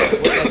did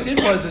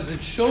was is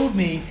it showed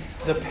me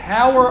the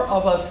power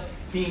of us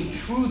being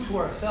true to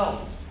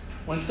ourselves.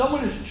 When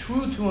someone is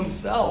true to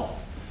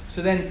himself,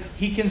 so then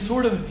he can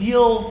sort of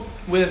deal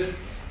with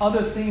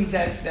other things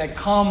that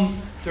come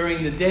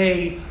during the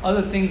day,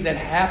 other things that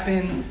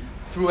happen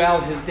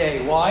throughout his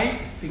day. Why?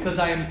 Because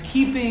I am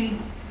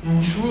keeping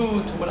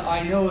true to what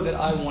I know that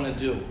I want to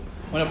do.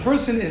 When a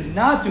person is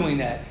not doing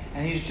that,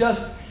 and he's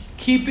just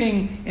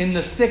keeping in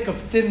the thick of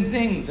thin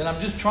things, and I'm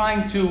just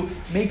trying to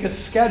make a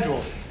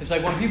schedule. It's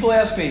like when people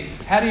ask me,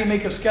 how do you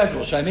make a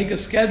schedule? Should I make a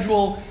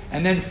schedule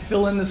and then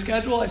fill in the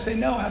schedule? I say,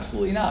 no,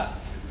 absolutely not.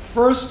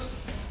 First,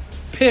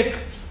 pick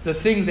the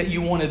things that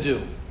you want to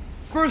do.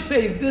 First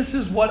say, this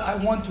is what I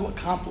want to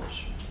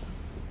accomplish.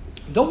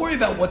 Don't worry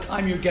about what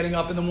time you're getting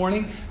up in the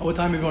morning and what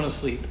time you're going to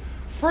sleep.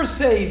 First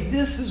say,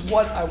 this is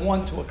what I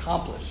want to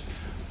accomplish.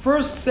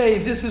 First say,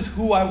 this is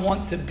who I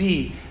want to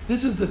be.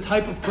 This is the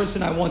type of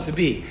person I want to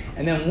be.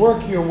 And then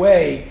work your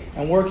way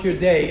and work your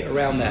day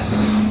around that.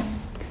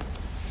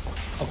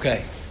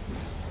 Okay.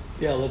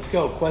 Yeah, let's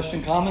go.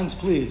 Question, comments,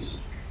 please.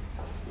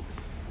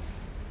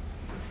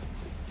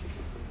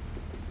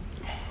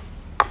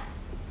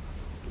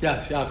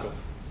 Yes, Yaakov.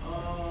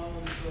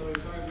 So you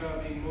talked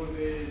about being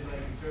motivated, like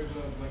in terms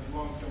of like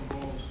long-term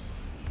goals.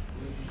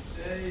 Would you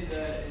say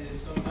that it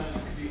sometimes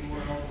could be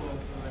more helpful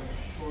to like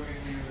shorten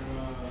your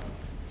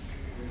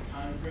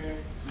time frame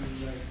to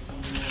like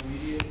something more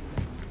immediate?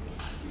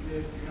 Even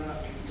if you're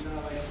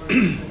not like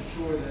 100%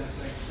 sure that it's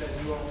like set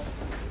you up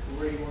for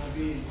where you want to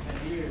be in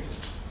 10 years.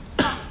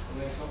 But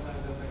like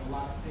sometimes there's like a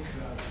lot to think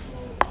about.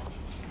 So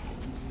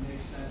it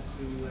makes sense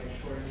to like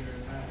shorten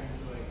your time frame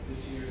to like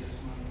this year, this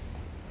month,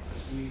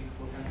 this week,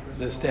 what kind of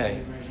person This you wanna day.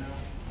 be right now.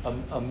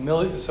 A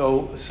million.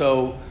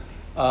 So,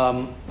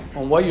 on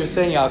what you're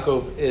saying,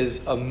 Yaakov, is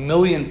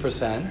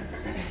 1,000,000%,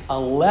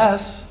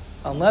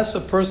 unless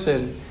a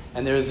person,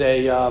 and there's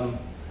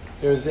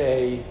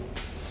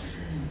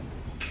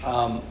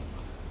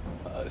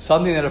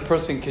something that a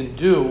person can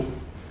do.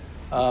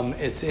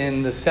 It's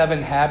in the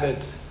 7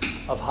 Habits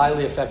of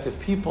Highly Effective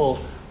People,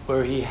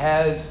 where he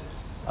has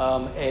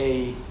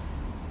a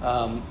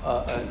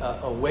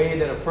way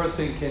that a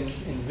person can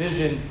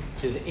envision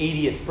his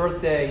 80th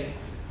birthday,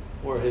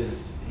 or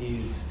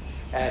he's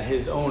at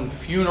his own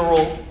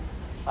funeral.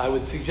 I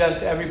would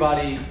suggest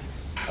everybody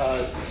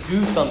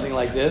do something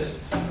like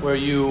this, where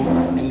you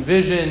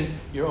envision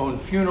your own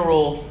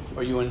funeral,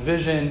 or you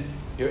envision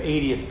your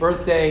 80th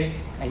birthday,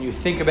 and you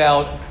think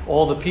about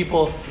all the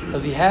people.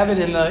 Does he have it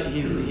in the?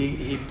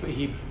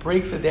 He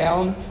breaks it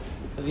down.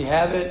 Does he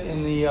have it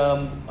in the?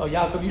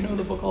 Yaakov, you know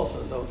the book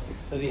also. So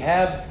does he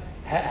have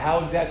how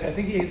exactly? I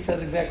think he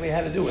says exactly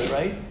how to do it,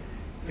 right?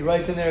 He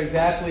writes in there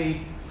exactly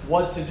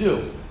what to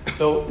do.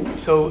 So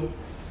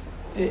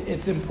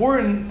it's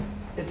important.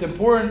 It's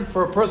important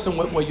for a person.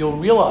 What you'll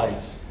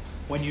realize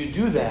when you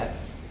do that,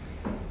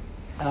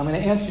 and I'm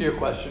going to answer your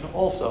question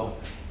also,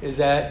 is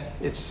that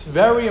it's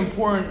very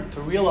important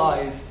to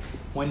realize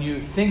when you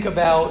think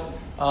about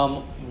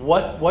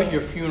what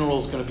your funeral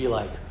is going to be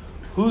like,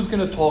 who's going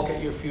to talk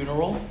at your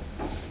funeral,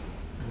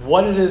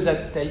 what it is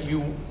that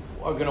you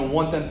are going to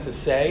want them to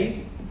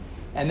say,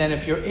 and then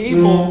if you're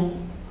able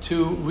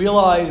to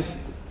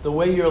realize the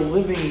way you're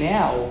living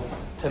now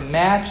to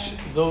match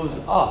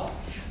those up.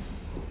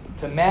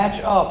 To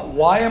match up,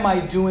 why am I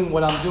doing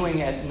what I'm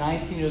doing at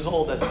 19 years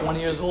old, at 20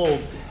 years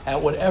old, at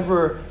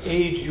whatever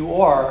age you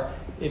are?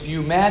 If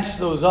you match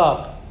those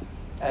up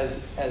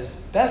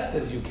as best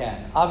as you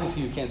can.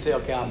 Obviously, you can't say,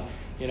 okay, I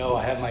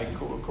have my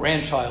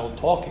grandchild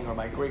talking or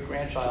my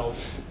great-grandchild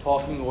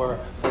talking, or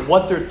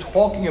what they're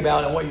talking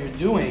about and what you're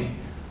doing,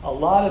 a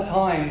lot of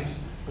times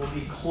will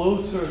be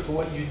closer to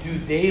what you do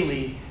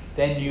daily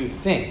than you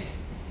think,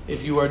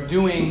 if you are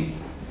doing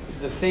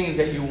the things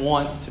that you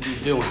want to be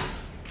doing.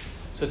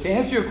 So to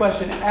answer your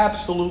question,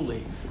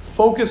 absolutely.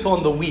 Focus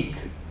on the week.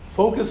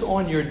 Focus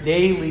on your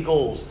daily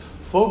goals.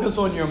 Focus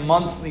on your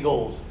monthly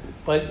goals.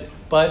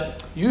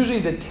 But usually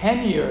the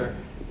 10-year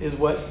is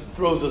what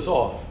throws us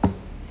off.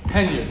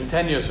 10 years and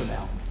 10 years from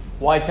now.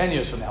 Why 10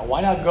 years from now?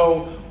 Why not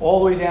go all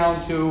the way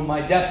down to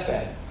my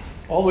deathbed?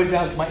 All the way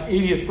down to my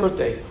 80th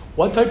birthday?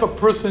 What type of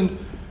person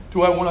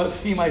do I want to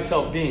see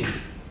myself being?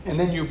 And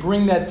then you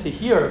bring that to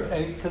here,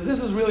 because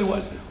this is really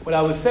what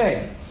I was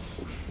saying.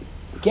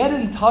 Get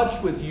in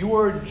touch with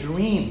your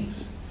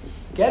dreams.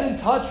 Get in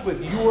touch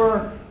with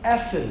your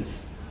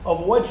essence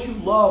of what you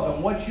love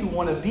and what you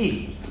want to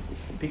be.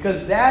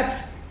 Because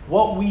that's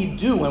what we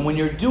do. And when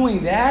you're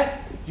doing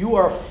that, you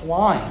are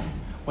flying.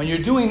 When you're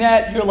doing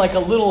that, you're like a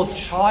little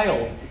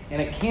child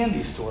in a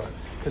candy store.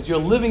 Because you're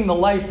living the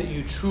life that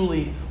you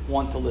truly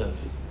want to live.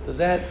 Does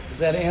that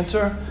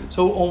answer?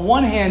 So on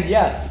one hand,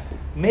 yes,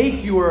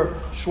 make your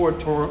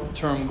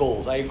short-term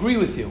goals. I agree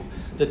with you.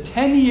 The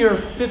 10-year,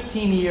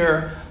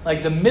 15-year,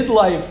 like the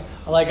midlife,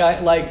 like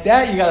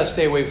that, you got to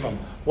stay away from.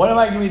 What am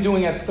I going to be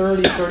doing at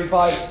 30,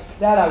 35?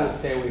 That I would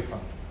stay away from.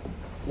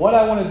 What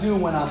I want to do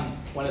when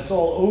it's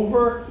all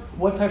over,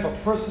 what type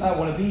of person I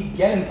want to be,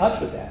 get in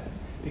touch with that.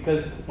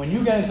 Because when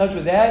you get in touch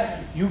with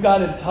that, you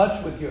got in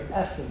touch with your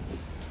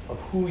essence of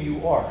who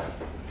you are.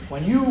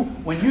 When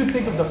you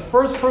think of the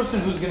first person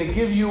who's going to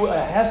give you a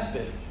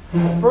hesped,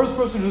 the first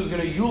person who's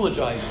going to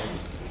eulogize you,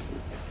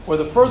 or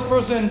the first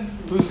person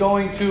who's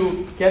going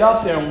to get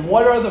up there, and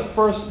what are the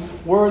first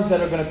words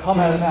that are going to come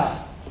out of the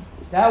mouth?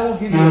 That will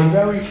give you a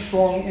very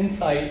strong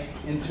insight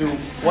into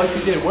what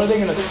you did. What are they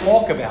going to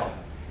talk about?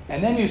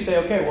 And then you say,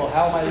 okay, well,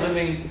 how am I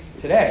living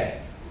today?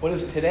 What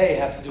does today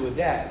have to do with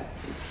that?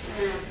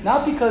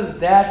 Not because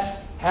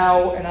that's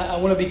how, and I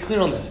want to be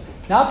clear on this,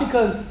 not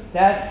because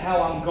that's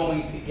how I'm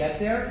going to get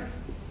there,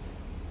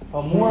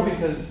 but more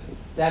because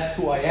that's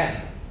who I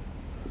am.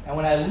 And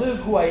when I live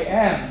who I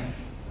am,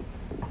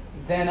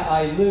 then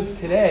I live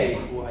today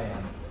who I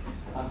am.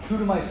 I'm true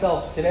to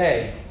myself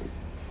today,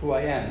 who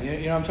I am. You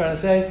know what I'm trying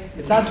to say?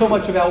 It's not so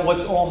much about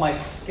what's on my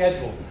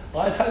schedule. A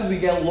lot of times we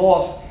get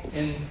lost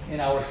in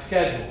our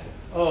schedule.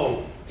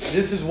 Oh,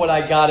 this is what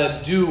I got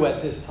to do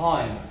at this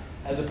time,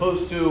 as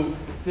opposed to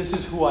this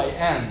is who I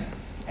am.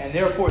 And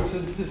therefore,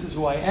 since this is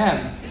who I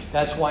am,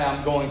 that's why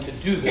I'm going to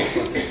do this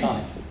at this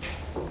time.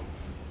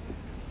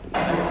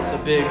 It's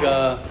a big,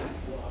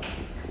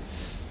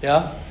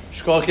 yeah?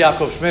 Shkoch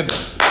Yaakov Shmibbe.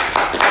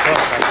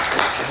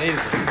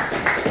 Amazing.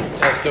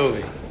 That's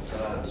Dovi.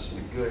 Just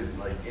a good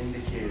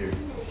indicator to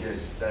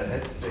get that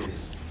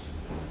headspace.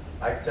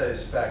 I can tell you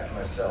this fact for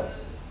myself.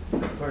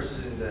 The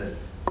person that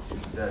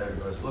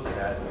I was looking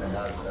at, and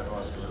not everyone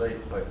else can relate,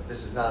 but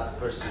this is not the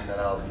person that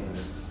I'll be in the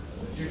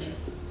future.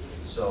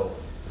 So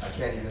I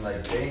can't even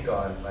bank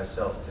on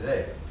myself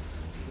today.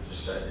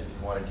 Just that if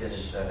you want to get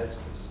into that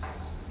headspace,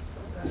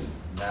 that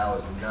now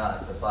is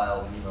not the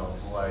file of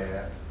who I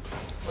am.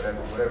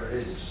 Whatever it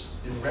is, it's just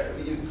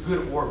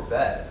good or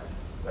bad,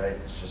 right?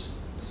 It's just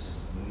this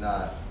is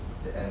not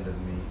the end of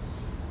me,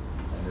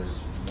 and there's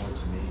more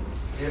to me.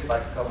 If I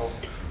come up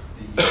with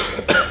the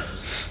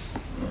just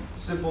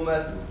simple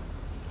method,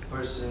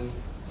 the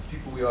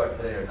people we are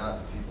today are not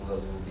the people that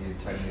will be in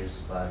 10 years,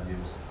 5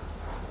 years,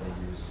 8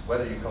 years,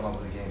 whether you come up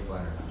with a game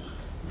plan or not.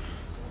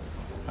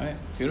 All right,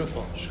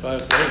 beautiful.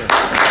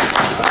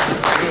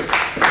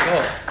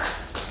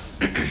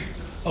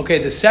 Okay,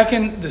 the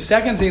second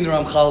thing the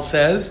Ramchal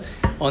says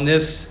on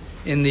this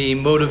in the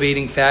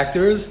motivating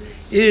factors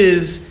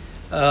is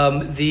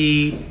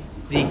the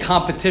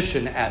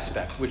competition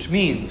aspect, which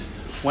means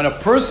when a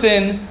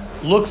person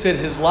looks at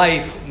his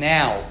life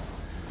now,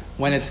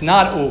 when it's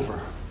not over,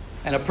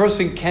 and a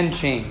person can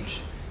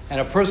change,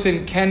 and a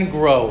person can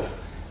grow,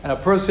 and a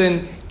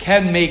person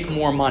can make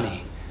more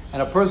money,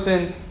 and a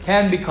person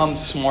can become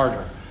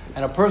smarter,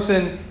 and a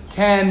person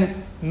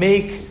can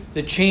make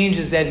the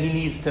changes that he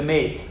needs to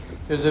make,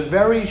 there's a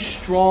very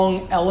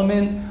strong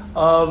element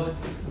of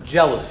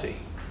jealousy,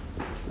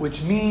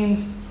 which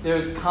means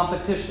there's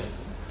competition.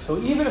 So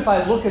even if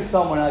I look at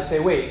someone and I say,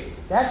 wait,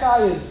 that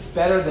guy is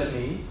better than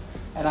me,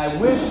 and I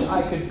wish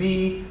I could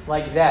be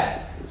like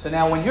that. So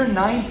now when you're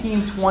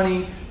 19,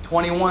 20,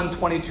 21,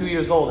 22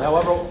 years old,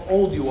 however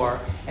old you are,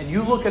 and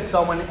you look at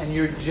someone and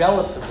you're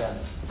jealous of them,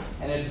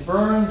 and it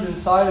burns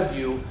inside of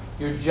you,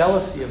 your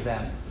jealousy of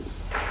them,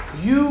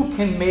 you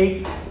can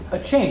make a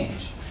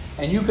change.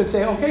 And you could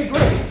say, okay,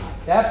 great.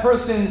 That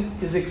person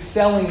is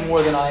excelling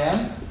more than I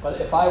am, but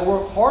if I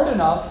work hard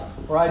enough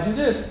or I do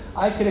this,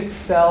 I could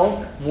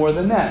excel more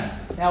than them.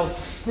 Now,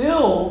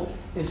 still,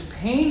 It's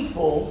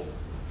painful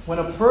when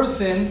a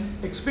person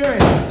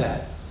experiences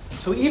that.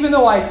 So even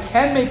though I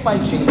can make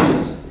my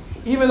changes,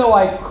 even though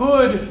I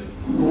could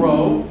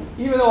grow,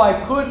 even though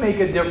I could make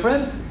a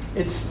difference,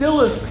 it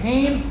still is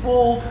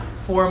painful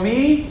for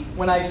me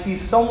when I see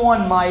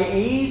someone my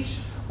age,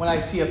 when I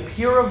see a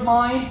peer of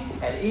mine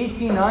at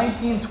 18,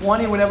 19,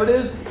 20, whatever it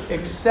is,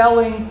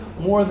 excelling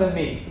more than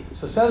me.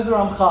 So says the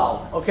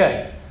Ramchal,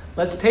 okay,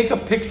 let's take a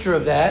picture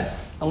of that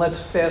and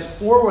let's fast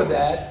forward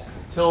that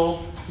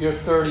till you're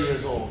 30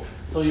 years old,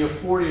 till you're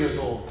 40 years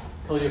old,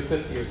 till you're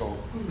 50 years old.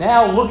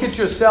 Now look at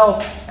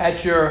yourself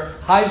at your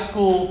high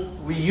school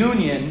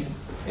reunion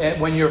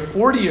when you're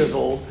 40 years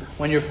old,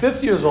 when you're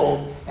 50 years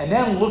old, and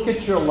then look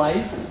at your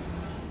life,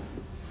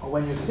 or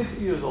when you're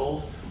 60 years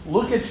old,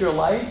 look at your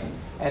life,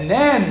 and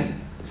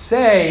then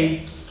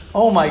say,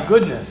 oh my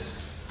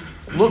goodness,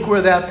 look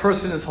where that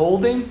person is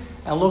holding,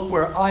 and look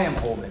where I am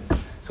holding.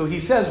 So he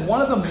says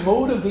one of the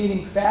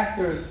motivating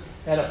factors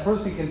that a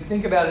person can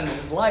think about in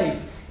his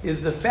life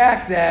is the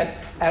fact that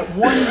at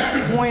one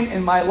point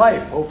in my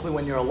life, hopefully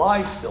when you're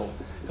alive still,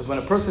 because when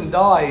a person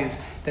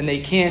dies, then they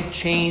can't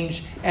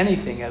change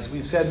anything. As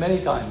we've said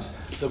many times,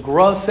 the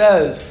Gra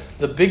says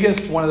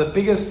one of the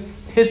biggest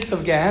hits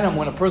of Gehenna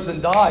when a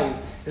person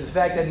dies is the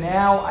fact that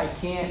now I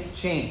can't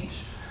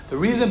change. The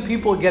reason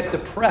people get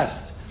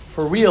depressed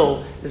for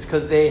real is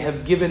because they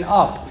have given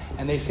up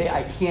and they say,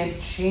 I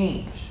can't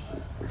change.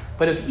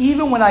 But if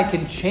even when I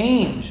can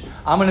change,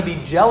 I'm going to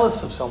be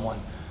jealous of someone,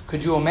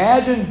 could you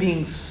imagine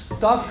being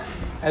stuck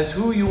as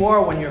who you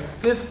are when you're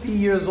 50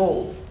 years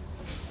old,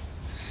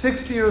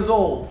 60 years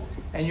old,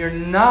 and you're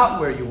not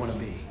where you want to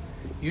be?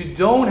 You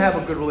don't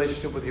have a good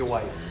relationship with your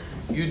wife.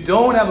 You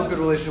don't have a good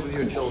relationship with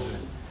your children.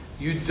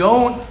 You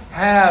don't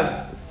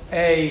have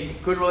a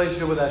good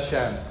relationship with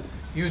Hashem.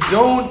 You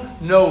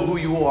don't know who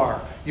you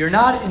are. You're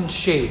not in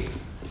shape.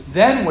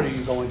 Then what are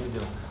you going to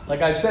do?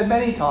 Like I've said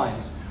many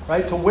times,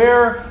 right? To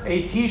wear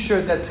a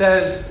t-shirt that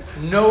says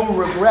no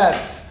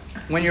regrets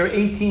when you're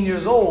 18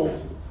 years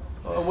old,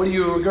 what are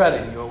you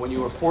regretting? When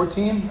you were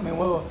 14? I mean,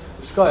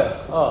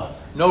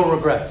 no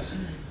regrets.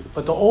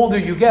 But the older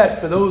you get,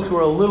 for those who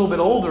are a little bit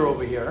older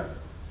over here,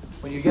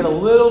 when you get a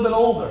little bit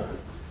older,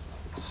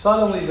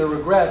 suddenly the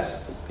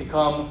regrets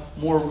become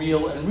more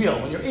real and real.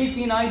 When you're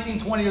 18, 19,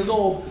 20 years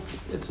old,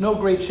 it's no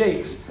great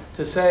shakes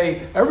to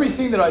say,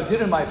 everything that I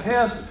did in my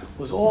past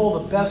was all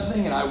the best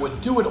thing and I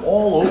would do it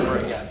all over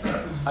again.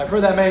 I've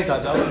heard that many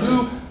times. I would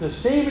do the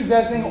same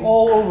exact thing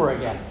all over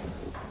again.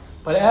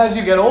 But as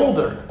you get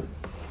older,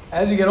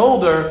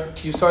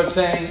 you start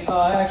saying,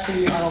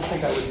 actually, I don't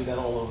think I would do that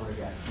all over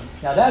again.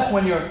 Now that's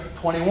when you're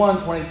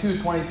 21,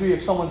 22, 23.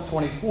 If someone's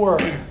 24,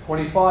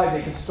 25,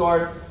 they can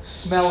start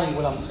smelling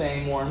what I'm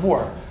saying more and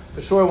more.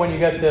 For sure, when you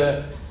get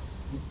to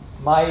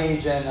my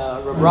age and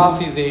Reb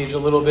Rafi's age a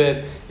little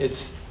bit,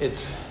 it's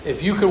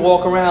if you could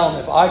walk around,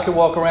 if I could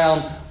walk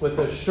around with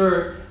a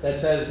shirt that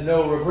says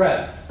no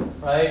regrets,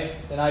 right?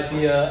 Then I'd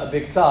be a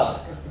big tzaddik,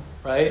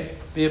 right?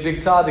 Be a big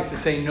tzaddik to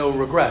say no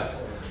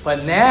regrets.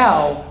 But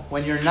now,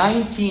 when you're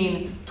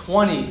 19,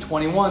 20,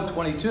 21,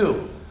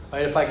 22,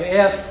 right? If I could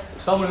ask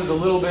someone who's a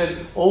little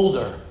bit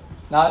older,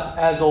 not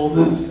as old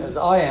as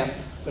I am,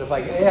 but if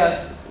I could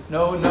ask,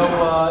 no,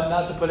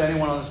 not to put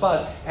anyone on the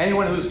spot,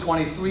 anyone who's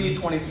 23,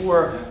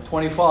 24,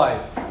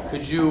 25,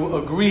 could you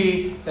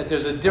agree that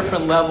there's a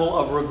different level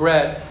of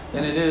regret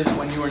than it is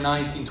when you were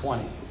 19,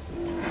 20?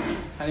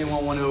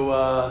 Anyone want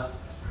to...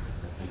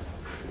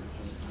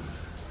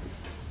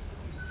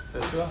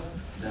 Joshua?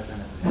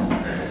 Definitely.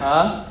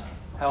 Huh?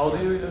 How old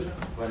are you, Joshua?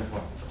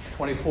 24.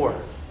 24.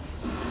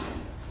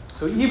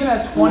 So even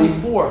at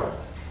 24...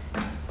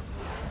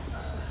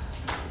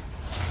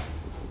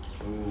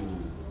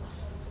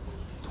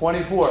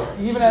 24.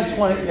 Even at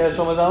 20... Yeah,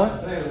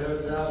 Shomadama?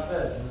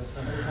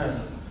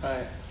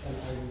 Right.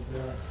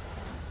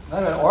 I'm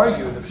not going to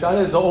argue. The shot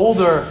is the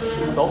older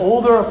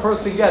a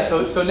person gets.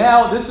 So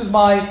now this is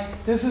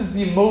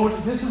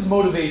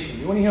motivation.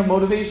 You want to hear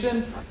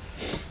motivation?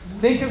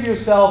 Think of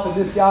yourself, and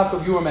this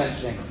Yaakov you were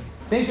mentioning.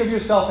 Think of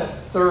yourself at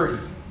 30.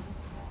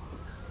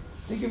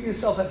 Think of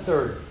yourself at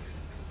 30.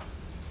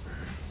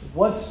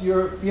 What's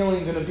your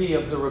feeling going to be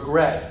of the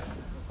regret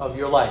of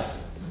your life?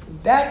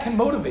 That can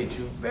motivate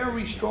you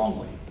very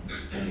strongly.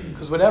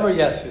 Because whatever,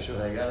 yes, Yeshua.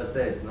 But I gotta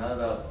say, it's not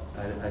about,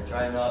 I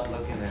try not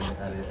looking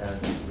at it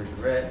as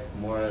regret,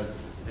 more as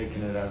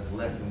taking it as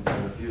lessons for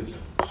the future.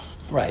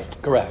 Right,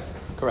 correct.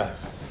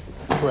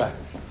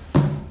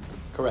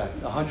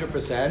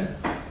 100%.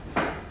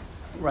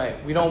 Right,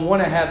 we don't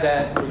want to have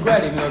that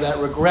regret, even though that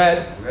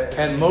regret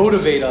can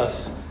motivate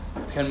us.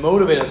 It can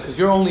motivate us because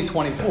you're only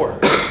 24.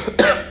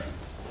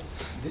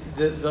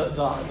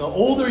 The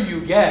older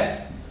you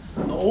get,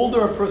 the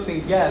older a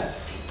person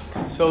gets,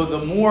 so the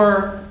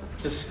more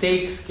the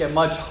stakes get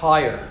much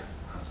higher.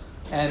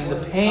 And the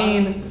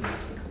pain,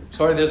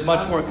 there's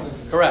much more,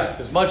 correct,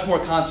 there's much more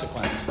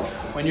consequence.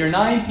 When you're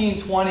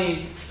 19,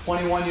 20,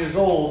 21 years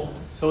old,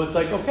 so it's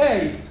like,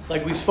 okay,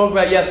 like we spoke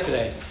about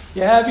yesterday,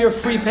 you have your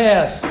free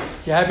pass,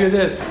 you have your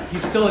this,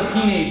 he's still a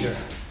teenager.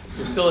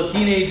 You're still a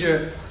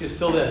teenager, you're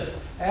still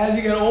this. As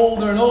you get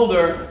older and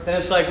older, then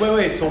it's like,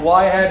 wait, so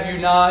why have you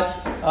not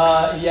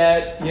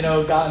yet,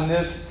 gotten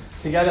this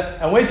together?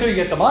 And wait till you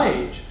get to my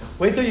age.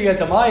 Wait till you get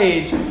to my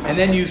age, and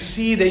then you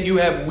see that you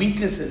have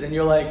weaknesses, and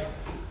you're like,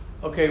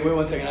 okay, wait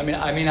one second.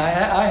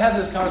 I have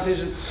this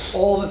conversation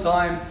all the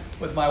time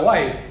with my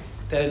wife,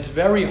 that it's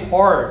very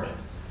hard.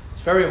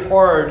 It's very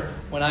hard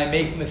when I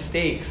make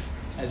mistakes,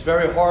 and it's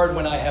very hard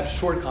when I have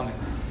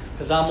shortcomings.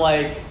 Because I'm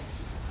like,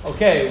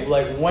 okay,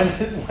 like when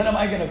am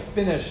I going to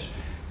finish,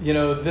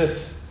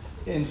 this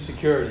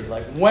insecurity?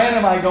 Like when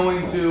am I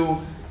going to,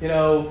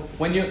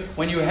 when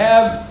you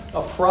have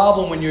a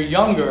problem when you're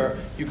younger,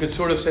 you could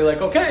sort of say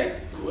like, okay,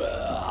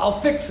 I'll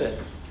fix it.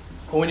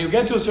 But when you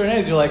get to a certain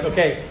age, you're like,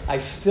 okay, I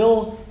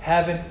still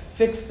haven't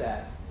fixed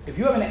that. If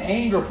you have an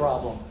anger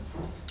problem,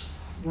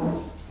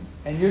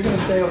 and you're going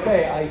to say,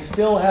 okay, I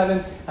still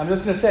haven't, I'm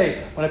just going to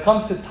say, when it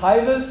comes to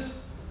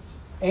taivas,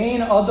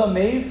 ein adam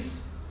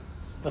meis,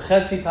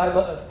 v'chetzi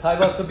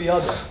taivas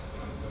biyada.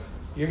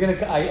 You're going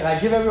to, and I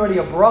give everybody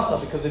a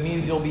bracha because it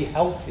means you'll be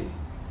healthy.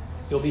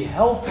 You'll be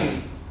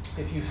healthy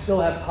if you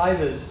still have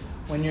taivas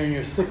when you're in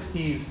your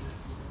 60s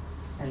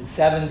and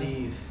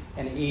 70s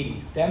and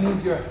 80s. That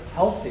means you're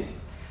healthy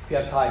if you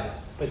have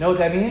taivas. But know what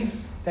that means?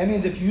 That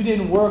means if you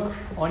didn't work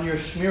on your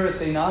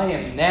shmiras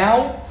einayim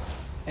now,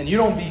 and you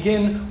don't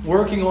begin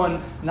working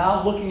on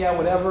not looking at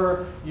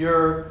whatever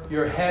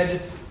your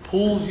head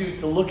pulls you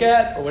to look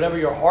at, or whatever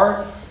your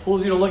heart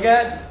pulls you to look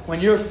at, when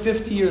you're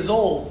 50 years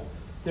old,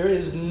 there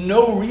is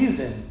no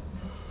reason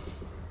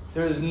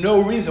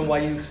why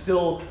you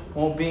still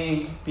won't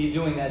be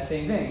doing that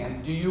same thing.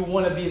 And do you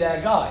want to be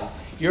that guy?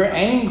 You're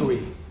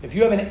angry. If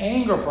you have an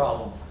anger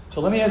problem, so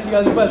let me ask you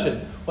guys a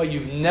question. What,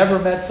 you've never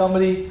met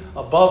somebody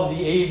above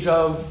the age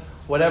of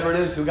whatever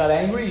it is who got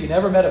angry? You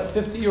never met a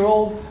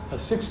 50-year-old, a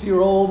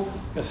 60-year-old,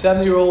 a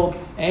 70-year-old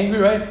angry,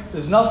 right?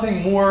 There's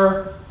nothing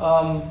more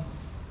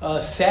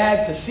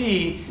sad to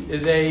see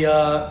is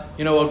a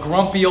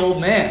grumpy old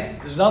man.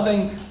 There's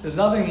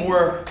nothing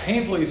more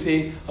painful you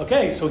see.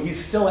 Okay, so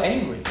he's still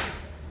angry.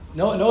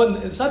 No,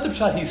 it's not the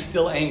pshat he's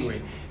still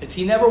angry. It's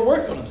he never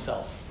worked on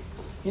himself.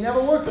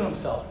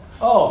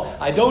 Oh,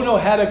 I don't know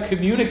how to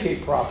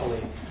communicate properly.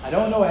 I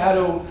don't know how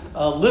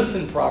to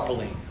listen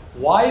properly.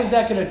 Why is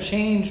that going to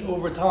change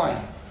over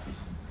time?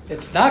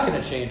 It's not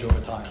going to change over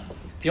time.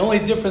 The only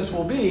difference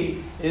will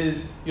be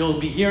is you'll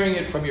be hearing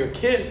it from your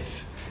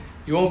kids.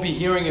 You won't be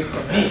hearing it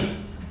from me.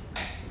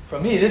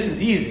 From me, this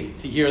is easy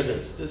to hear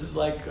this. This is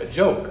like a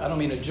joke. I don't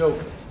mean a joke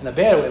in a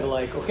bad way, but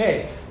like,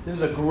 okay, this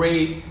is a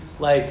great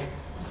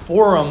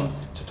forum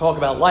to talk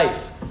about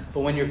life.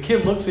 But when your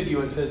kid looks at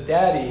you and says,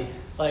 Daddy,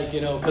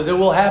 because it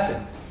will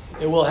happen.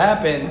 It will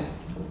happen.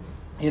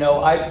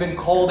 I've been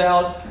called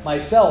out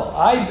myself.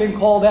 I've been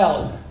called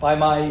out by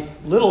my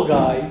little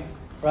guy,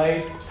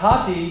 right?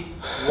 Tati,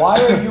 why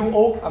are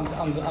you?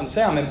 I'm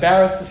saying I'm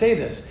embarrassed to say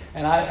this,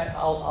 and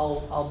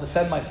I'll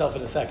defend myself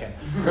in a second.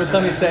 First,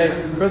 let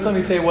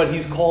me say what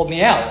he's called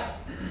me out.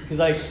 He's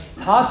like,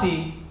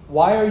 Tati,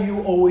 why are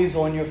you always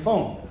on your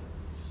phone?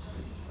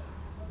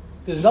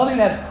 There's nothing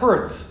that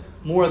hurts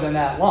more than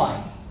that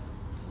line,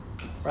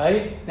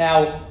 right?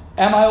 Now,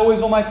 am I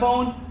always on my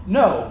phone?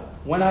 No.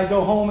 When I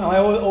go home, am I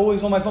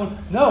always on my phone?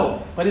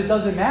 No, but it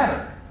doesn't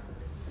matter.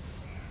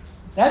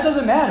 That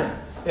doesn't matter.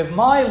 If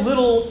my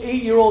little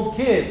 8-year-old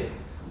kid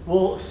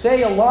will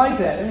say a line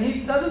to that, and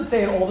he doesn't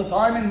say it all the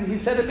time, and he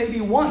said it maybe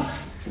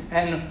once,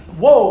 and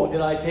whoa, did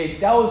I take,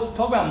 talk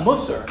about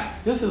Musar.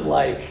 This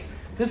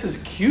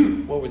is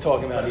cute what we're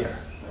talking about here.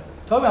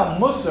 Talk about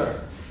Musar.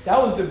 That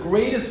was the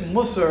greatest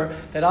Musar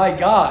that I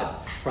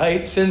got,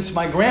 right, since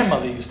my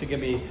grandmother used to give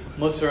me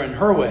Musar in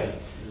her way,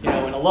 in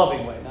a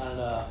loving way, not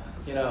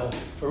in a,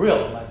 for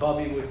real. My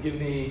Bubby would give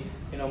me,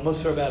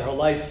 Musar about her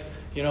life,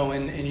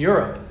 in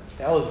Europe.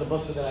 That was the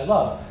Musar that I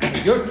love.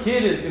 If your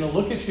kid is going to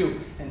look at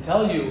you and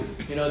tell you,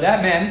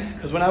 that meant,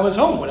 because when I was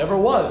home, whatever it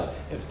was,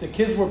 if the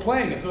kids were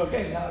playing, it's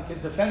okay, now I can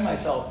defend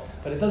myself.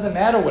 But it doesn't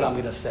matter what I'm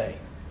going to say.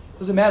 It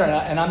doesn't matter.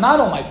 And I'm not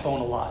on my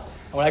phone a lot.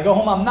 And when I go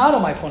home, I'm not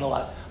on my phone a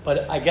lot.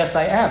 But I guess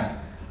I am.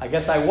 I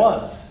guess I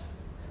was.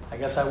 A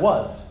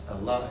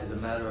lot is a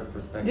matter of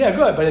perspective. Yeah,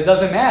 good, but it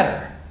doesn't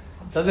matter.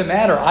 It doesn't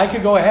matter. I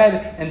could go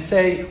ahead and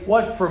say,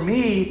 for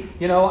me,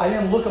 I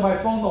didn't look at my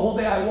phone the whole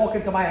day. I walk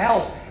into my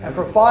house, and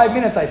for 5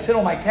 minutes I sit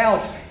on my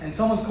couch, and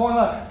someone's calling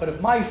out. But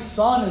if my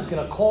son is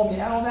going to call me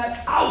out on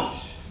that,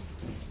 ouch!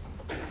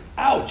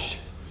 Ouch!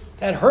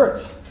 That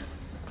hurts.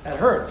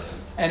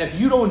 And if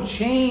you don't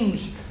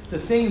change the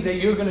things that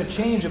you're going to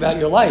change about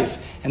your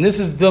life, and this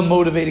is the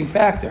motivating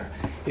factor,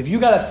 if you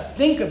got to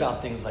think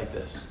about things like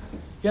this,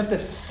 you have to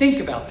think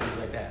about things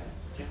like that.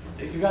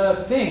 You got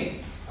to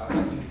think. How can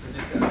you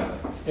predict that?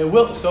 It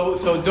will.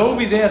 So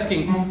Dovi's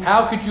asking,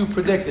 how could you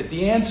predict it?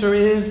 The answer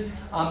is,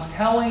 I'm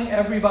telling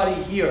everybody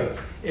here,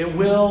 it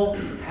will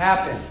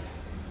happen.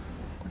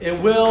 It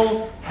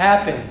will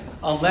happen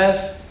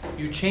unless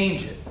you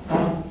change it.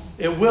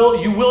 You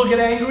will get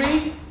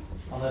angry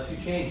unless you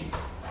change it.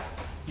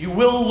 You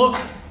will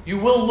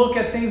look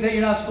at things that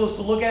you're not supposed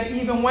to look at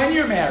even when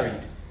you're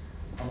married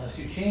unless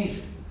you change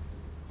it.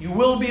 You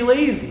will be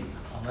lazy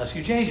unless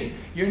you change it.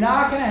 You're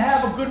not going to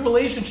have a good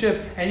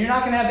relationship, and you're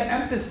not going to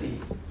have empathy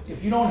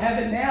if you don't have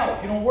it now,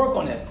 if you don't work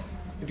on it.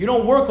 If you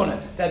don't work on it,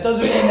 that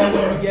doesn't mean that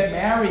when you get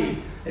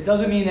married, it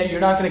doesn't mean that you're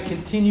not going to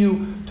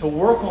continue to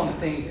work on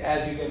things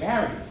as you get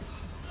married.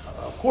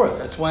 Of course,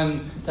 that's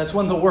when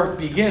the work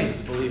begins,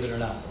 believe it or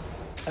not.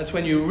 That's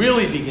when you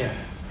really begin.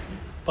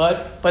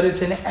 But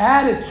it's an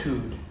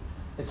attitude.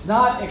 It's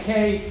not,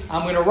 okay,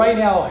 I'm going to right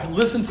now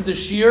listen to the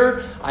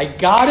shiur, I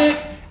got it,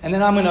 and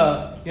then I'm going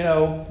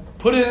to,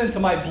 put it into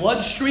my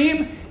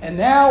bloodstream, and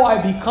now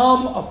I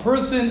become a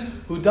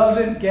person who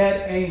doesn't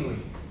get angry.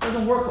 It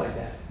doesn't work like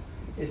that.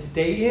 It's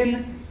day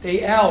in,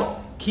 day out,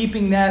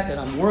 keeping that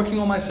I'm working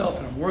on myself,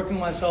 and I'm working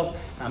on myself,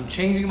 and I'm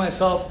changing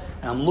myself,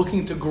 and I'm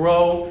looking to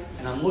grow,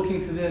 and I'm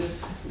looking to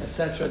this,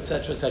 etc.,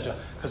 etc., etc.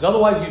 Because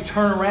otherwise you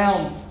turn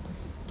around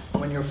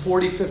when you're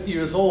 40, 50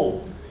 years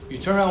old. You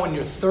turn around when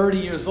you're 30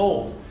 years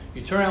old.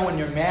 You turn around when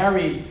you're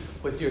married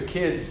with your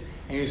kids,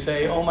 and you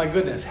say, oh my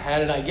goodness, how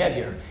did I get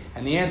here?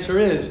 And the answer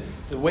is,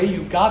 the way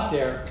you got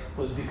there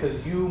was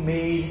because you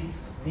made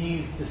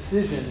these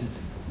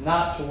decisions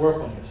not to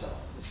work on yourself.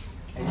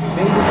 And you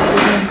made the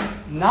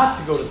decision not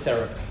to go to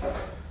therapy.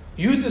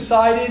 You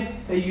decided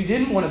that you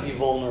didn't want to be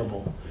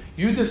vulnerable.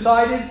 You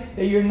decided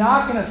that you're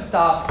not going to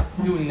stop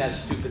doing that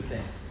stupid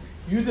thing.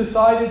 You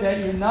decided that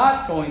you're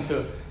not going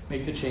to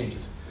make the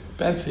changes.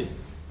 Betsy.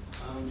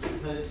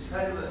 It's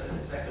kind of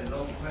a second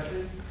long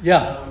question.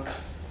 Yeah.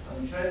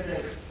 I'm trying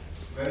to,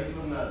 where you're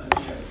talking about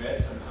looking at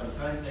regrets, I'm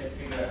trying to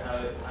figure out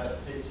how it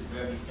fits with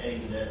where we're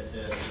saying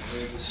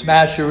that...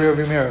 Smash your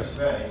rearview mirrors.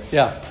 Right.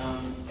 Yeah.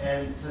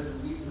 And so the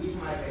reason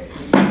why I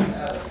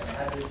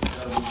had this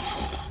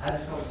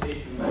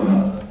conversation with my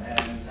father,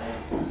 and I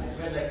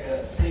read like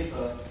a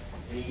paper,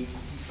 and he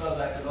felt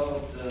like a lot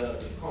of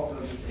the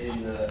problems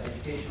in the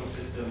educational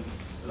system,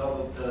 a lot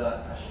of the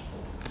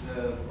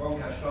wrong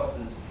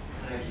hashtags,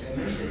 I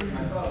mentioned it to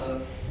my father,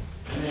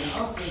 and then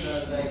afterwards I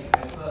was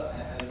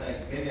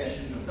like, maybe I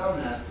shouldn't have done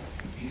that,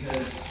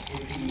 because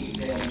if he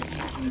then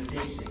sees the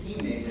mistakes that he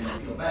made, then I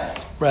feel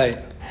bad. Right.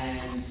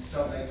 And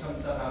some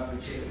stuff happened,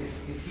 which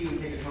if he would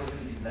take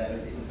responsibility for that,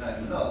 it would drive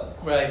him a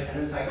lot. Right. And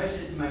then so I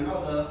mentioned it to my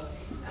mother,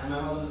 and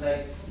my mother was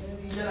like,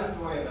 you don't have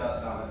to worry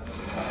about it.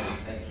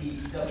 Like, he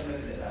doesn't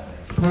look at it that way.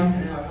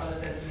 And then my father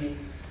said to me,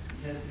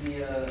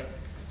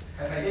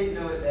 if I didn't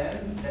know it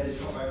then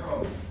it's not my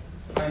problem.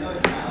 If I know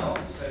it now,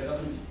 so it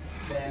doesn't,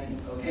 then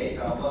okay,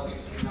 so I'll work it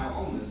from now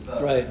onwards.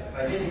 But right. If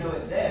I didn't know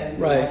it then,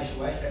 right.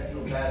 why should I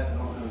feel bad for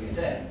not knowing it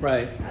then?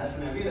 Right. And that's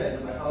when I realized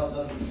that my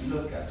father doesn't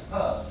look at the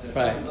past. So if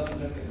right. he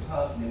doesn't look at the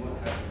past, then they won't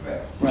have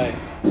regret. Right.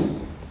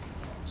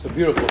 So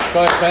beautiful.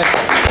 Go ahead,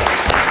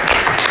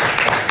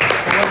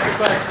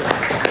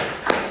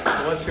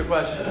 So what's your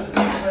question? The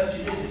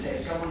question is that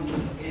if someone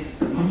is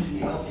emotionally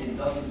healthy and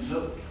doesn't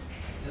look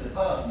to the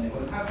past, then they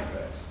won't have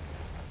regrets.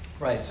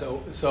 Right.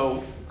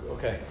 So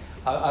okay.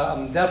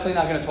 I'm definitely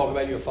not going to talk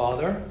about your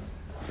father.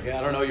 Okay,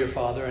 I don't know your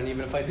father, and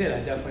even if I did,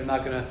 I'm definitely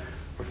not going to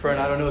refer, and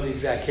I don't know the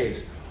exact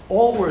case.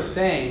 All we're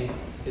saying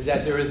is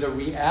that there is a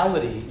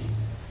reality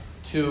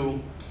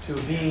to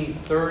being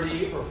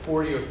 30 or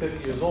 40 or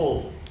 50 years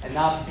old and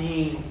not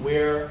being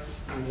where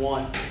you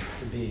want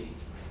to be.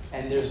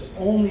 And there's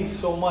only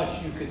so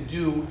much you can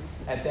do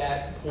at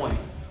that point.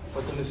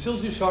 What the Mesil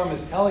Yesharim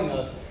is telling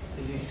us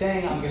is he's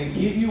saying, I'm going to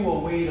give you a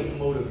way to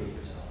motivate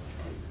yourself.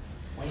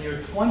 When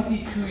you're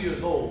 22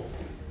 years old,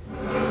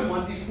 when you're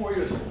 24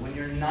 years old, when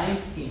you're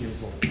 19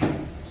 years old,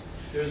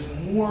 there's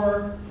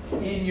more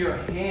in your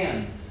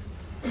hands,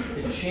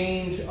 the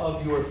change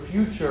of your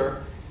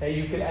future, that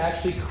you can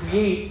actually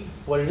create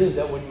what it is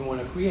that what you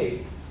want to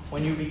create.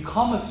 When you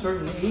become a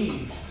certain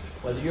age,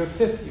 whether you're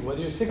 50,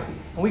 whether you're 60,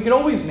 and we could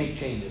always make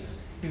changes.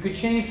 You could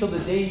change till the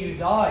day you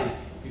die,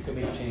 you could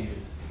make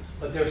changes.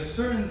 But there are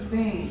certain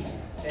things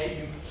that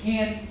you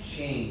can't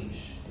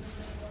change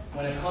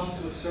when it comes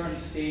to a certain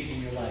stage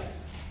in your life.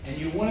 And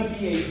you want to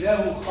be a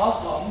Zehu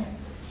Chacham,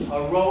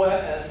 a Roa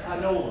Es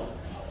Hanola.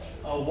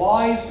 A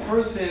wise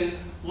person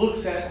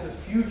looks at the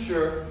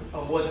future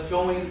of what's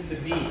going to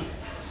be.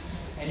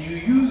 And you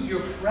use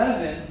your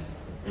present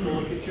to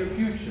look at your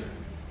future.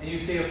 And you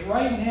say, if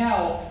right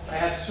now I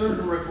have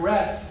certain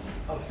regrets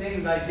of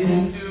things I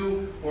didn't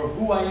do, or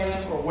who I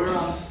am, or where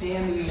I'm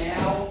standing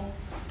now,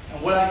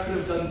 and what I could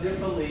have done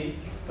differently,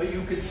 but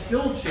you could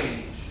still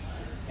change.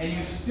 And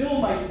you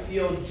still might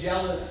feel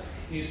jealous,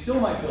 and you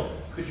still might feel,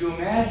 could you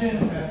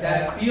imagine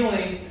that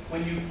feeling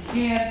when you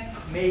can't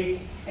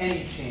make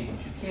any change?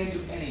 You can't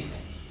do anything.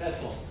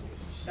 That's all.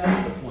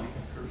 That's the point.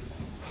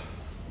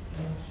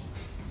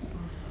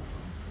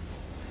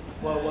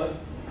 Well, what?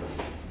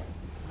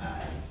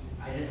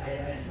 I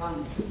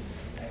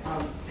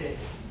can't fit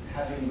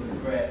having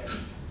regret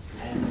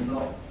and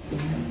not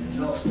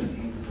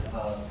looking to the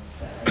past.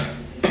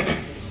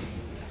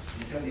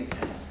 It don't make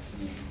sense.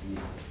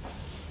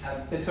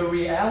 It's a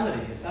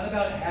reality. It's not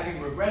about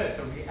having regret. It's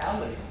a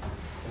reality.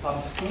 If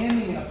I'm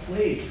standing in a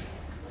place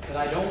that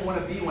I don't want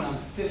to be when I'm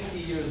 50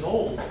 years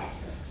old,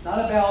 it's not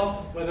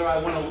about whether I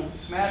want to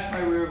smash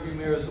my rearview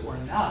mirrors or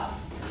not.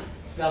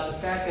 It's It's about the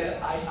fact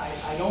that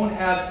I don't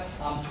have,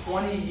 I'm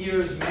 20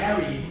 years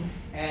married,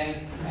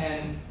 and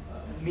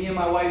me and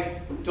my wife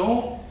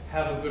don't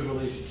have a good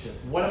relationship.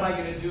 What am I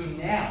going to do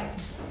now?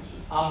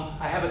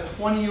 I have a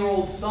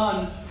 20-year-old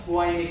son who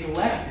I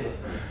neglected.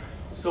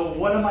 So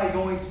what am I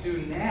going to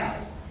do now?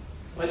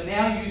 But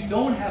now you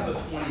don't have a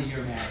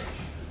 20-year marriage.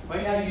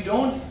 Right now you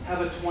don't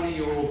have a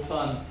 20-year-old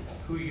son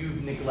who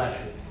you've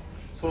neglected.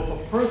 So if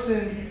a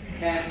person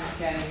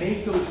can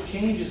make those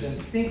changes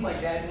and think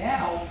like that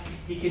now,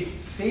 he can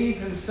save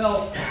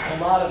himself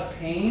a lot of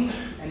pain,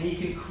 and he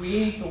can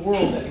create the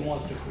world that he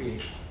wants to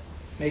create.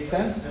 Make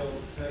sense? So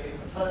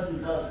if a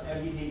person does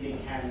everything they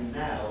can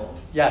now,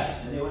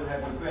 yes, and they won't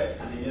have regret,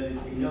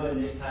 because they know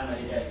in this time I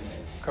did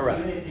everything. Correct.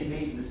 Even if they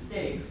made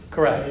mistakes,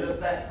 correct. They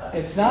look back.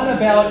 It's not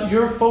about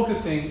you're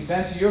focusing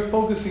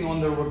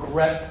on the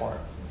regret part.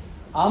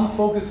 I'm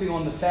focusing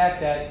on the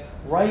fact that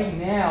right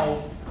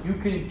now you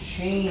can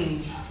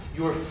change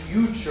your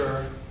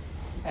future,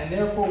 and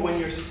therefore when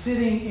you're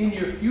sitting in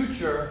your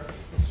future,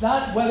 it's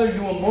not whether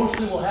you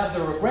emotionally will have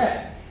the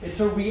regret. It's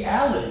a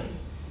reality.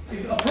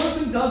 If a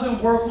person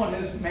doesn't work on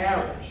his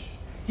marriage,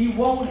 he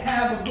won't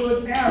have a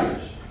good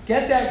marriage.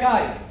 Get that,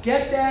 guys.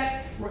 Get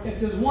that. If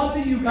there's one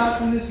thing you got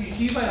from this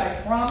yeshiva, and I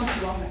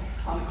promise you,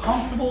 I'm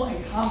comfortable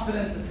and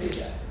confident to say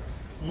that.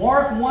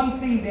 Mark one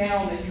thing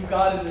down that you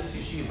got in this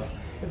yeshiva.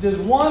 If there's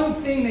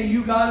one thing that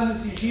you got in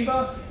this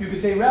yeshiva, you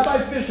could say, Rabbi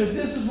Fisher,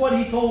 this is what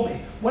he told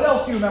me. What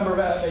else do you remember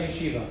about the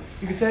yeshiva?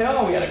 You could say,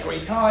 oh, we had a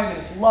great time, and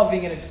it's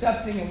loving and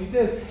accepting, and we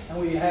this,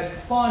 and we had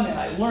fun, and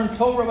I learned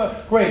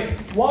Torah. Great.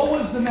 What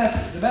was the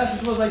message? The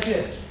message was like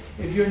this.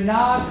 If you're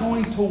not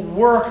going to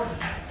work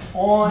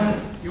on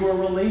your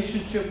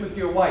relationship with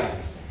your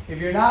wife, if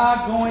you're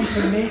not going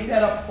to make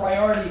that a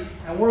priority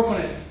and work on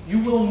it, you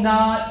will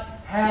not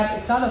have,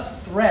 it's not a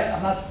threat.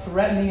 I'm not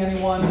threatening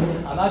anyone.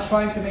 I'm not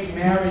trying to make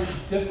marriage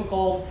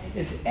difficult.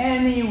 It's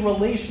any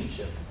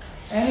relationship.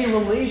 Any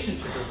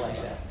relationship is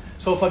like that.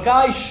 So if a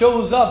guy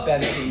shows up,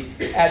 Betsy,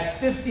 at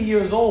 50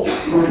 years old,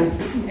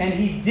 and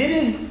he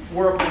didn't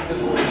work on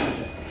his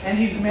relationship, and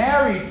he's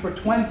married for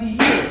 20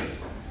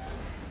 years,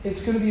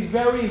 it's going to be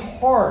very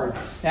hard.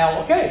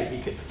 Now, okay,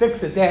 he could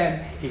fix it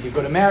then. He could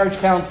go to marriage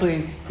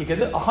counseling. He could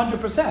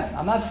 100%.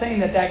 I'm not saying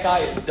that guy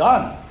is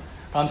done.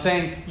 I'm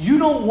saying you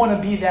don't want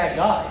to be that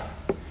guy.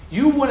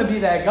 You want to be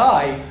that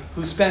guy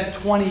who spent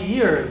 20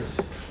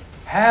 years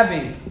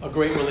having a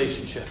great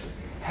relationship,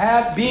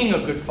 being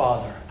a good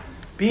father,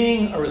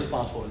 being a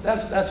responsible.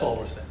 That's all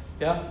we're saying.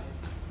 Yeah?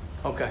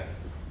 Okay.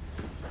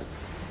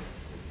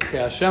 Okay,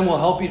 Hashem will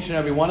help each and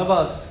every one of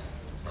us.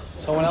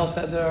 Someone else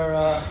had their...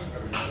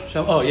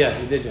 oh, yeah,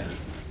 you did, yeah.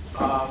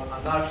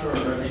 I'm not sure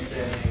if Rebbe's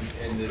saying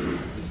in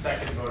the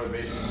second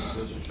motivation of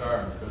social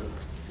charm, because it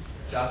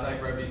sounds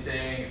like Rebbe's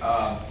saying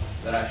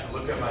that I should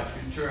look at my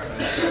future and I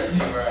should see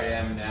where I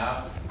am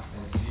now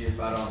and see if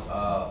I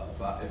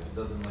don't, if it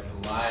doesn't like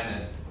align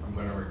and I'm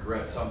going to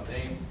regret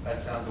something.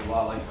 That sounds a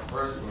lot like the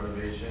first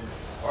motivation.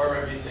 Or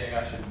Rebbe's saying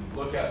I should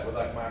look at with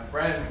like my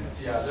friends and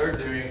see how they're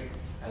doing,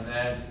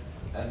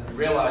 and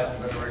realize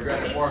I'm going to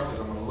regret it more because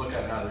I'm going to look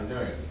at how they're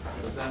doing.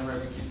 But then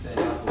Rebbe keeps saying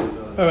not to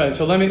look at all right,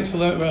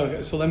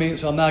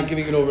 so I'm not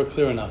giving it over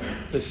clear enough.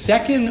 The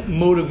second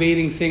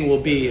motivating thing will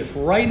be if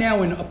right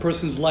now in a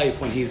person's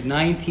life, when he's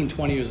 19,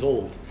 20 years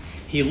old,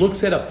 he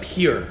looks at a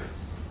peer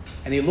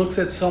and he looks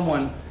at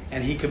someone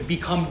and he could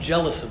become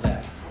jealous of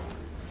that.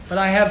 But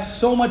I have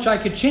so much I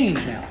could change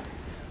now,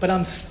 but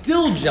I'm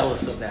still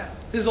jealous of that.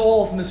 This is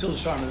all from Mesil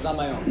Sharma, it's not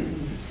my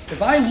own.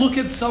 If I look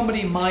at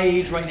somebody my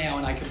age right now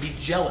and I could be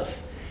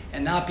jealous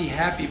and not be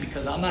happy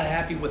because I'm not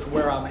happy with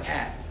where I'm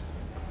at,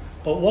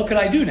 but what could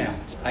I do now?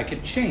 I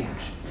could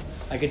change.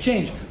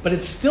 But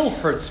it still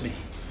hurts me.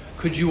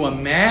 Could you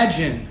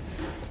imagine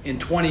in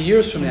 20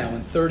 years from now,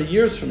 in 30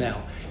 years from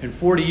now, in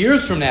 40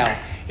 years from now,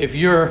 if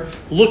you're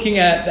looking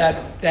at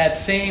that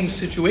same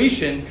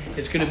situation,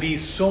 it's going to be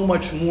so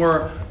much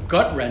more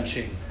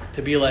gut-wrenching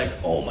to be like,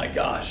 oh my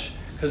gosh,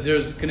 because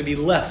there's going to be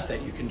less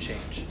that you can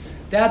change.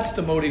 That's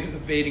the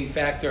motivating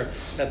factor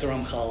that the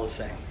Ramchal is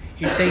saying.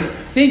 He's saying,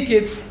 think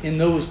it in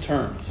those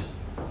terms.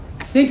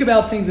 Think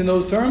about things in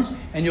those terms,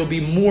 and you'll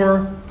be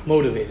more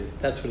motivated.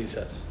 That's what he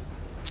says.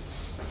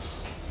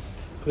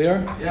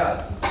 Clear?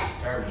 Yeah,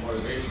 terrible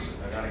motivation.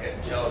 I gotta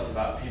get jealous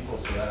about people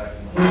so that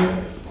I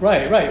can.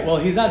 Right. Well,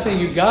 he's not saying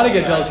you gotta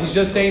get jealous. He's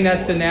just saying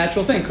that's the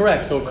natural thing.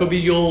 Correct. So it could be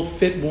you'll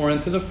fit more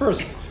into the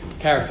first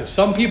character.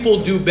 Some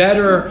people do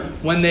better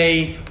when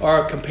they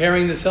are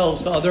comparing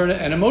themselves to other,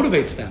 and it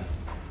motivates them.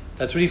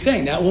 That's what he's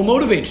saying. That will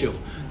motivate you.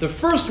 The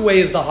first way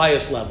is the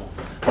highest level.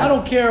 I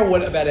don't care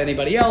about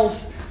anybody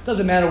else.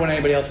 Doesn't matter what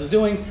anybody else is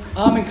doing.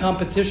 I'm in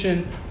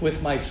competition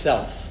with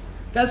myself.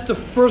 That's the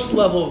first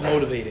level of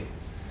motivating.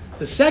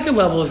 The second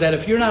level is that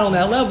if you're not on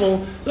that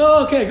level,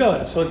 okay, go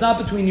ahead. So it's not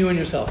between you and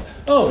yourself.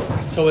 Oh,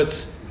 so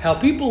it's how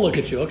people look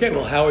at you. Okay,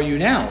 well, how are you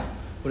now?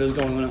 What is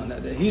going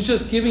on? He's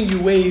just giving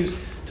you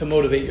ways to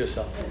motivate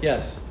yourself.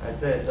 Yes? I'd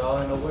say it's all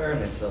an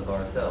awareness of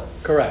ourselves.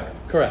 Correct.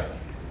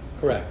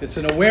 It's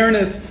an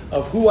awareness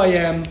of who I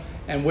am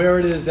and where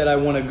it is that I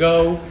want to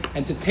go,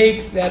 and to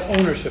take that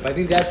ownership. I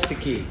think that's the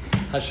key.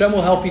 Hashem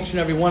will help each and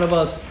every one of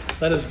us.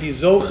 Let us be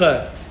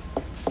zocha.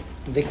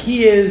 The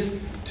key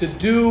is to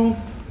do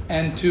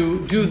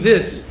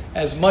this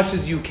as much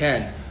as you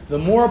can. The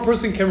more a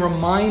person can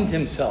remind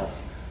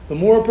himself, the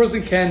more a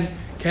person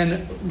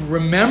can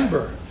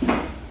remember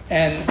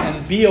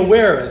and be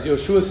aware, as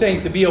Yoshua is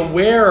saying, to be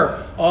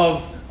aware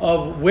of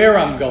where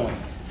I'm going.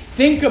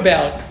 Think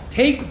about,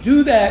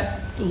 do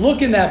that,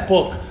 look in that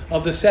book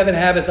of the 7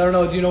 habits. I don't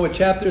know, do you know what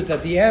chapter? It's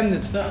at the end.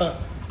 It's the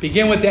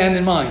begin with the end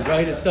in mind,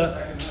 right? It's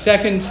the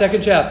second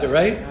chapter,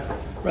 right?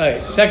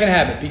 Right. Second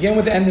habit. Begin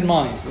with the end in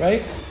mind,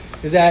 right?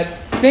 Is that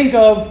think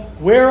of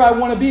where I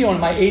want to be on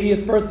my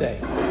 80th birthday.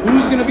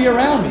 Who's going to be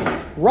around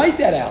me? Write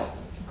that out.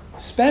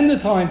 Spend the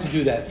time to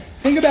do that.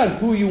 Think about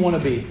who you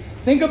want to be.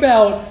 Think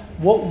about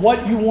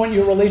what you want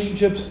your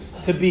relationships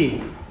to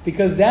be.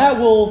 Because that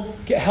will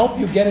help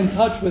you get in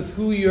touch with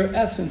what your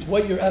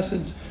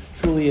essence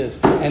truly is.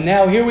 And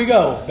now here we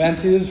go.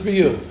 Bansi, this is for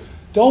you.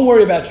 Don't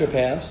worry about your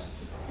past.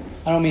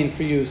 I don't mean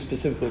for you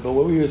specifically, but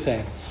what we were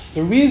saying.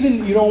 The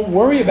reason you don't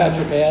worry about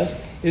your past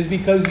is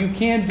because you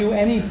can't do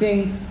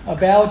anything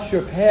about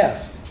your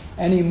past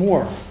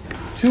anymore.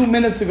 2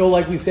 minutes ago,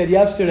 like we said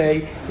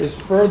yesterday, is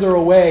further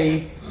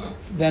away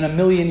than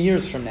 1,000,000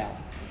 years from now.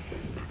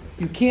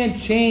 You can't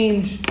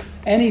change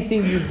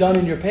anything you've done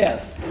in your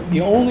past.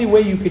 The only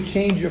way you could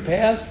change your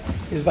past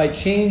is by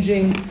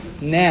changing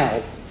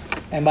now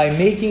and by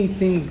making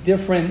things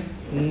different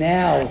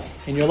now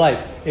in your life.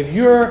 If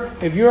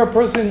you're a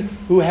person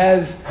who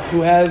has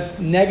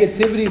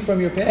negativity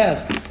from your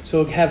past,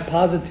 so have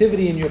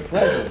positivity in your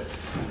present.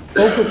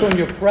 Focus on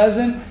your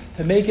present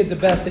to make it the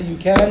best that you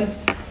can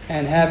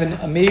and have an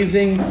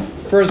amazing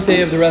first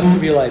day of the rest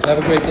of your life. Have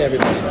a great day,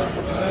 everybody.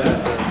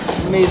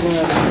 Amazing,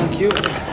 thank you.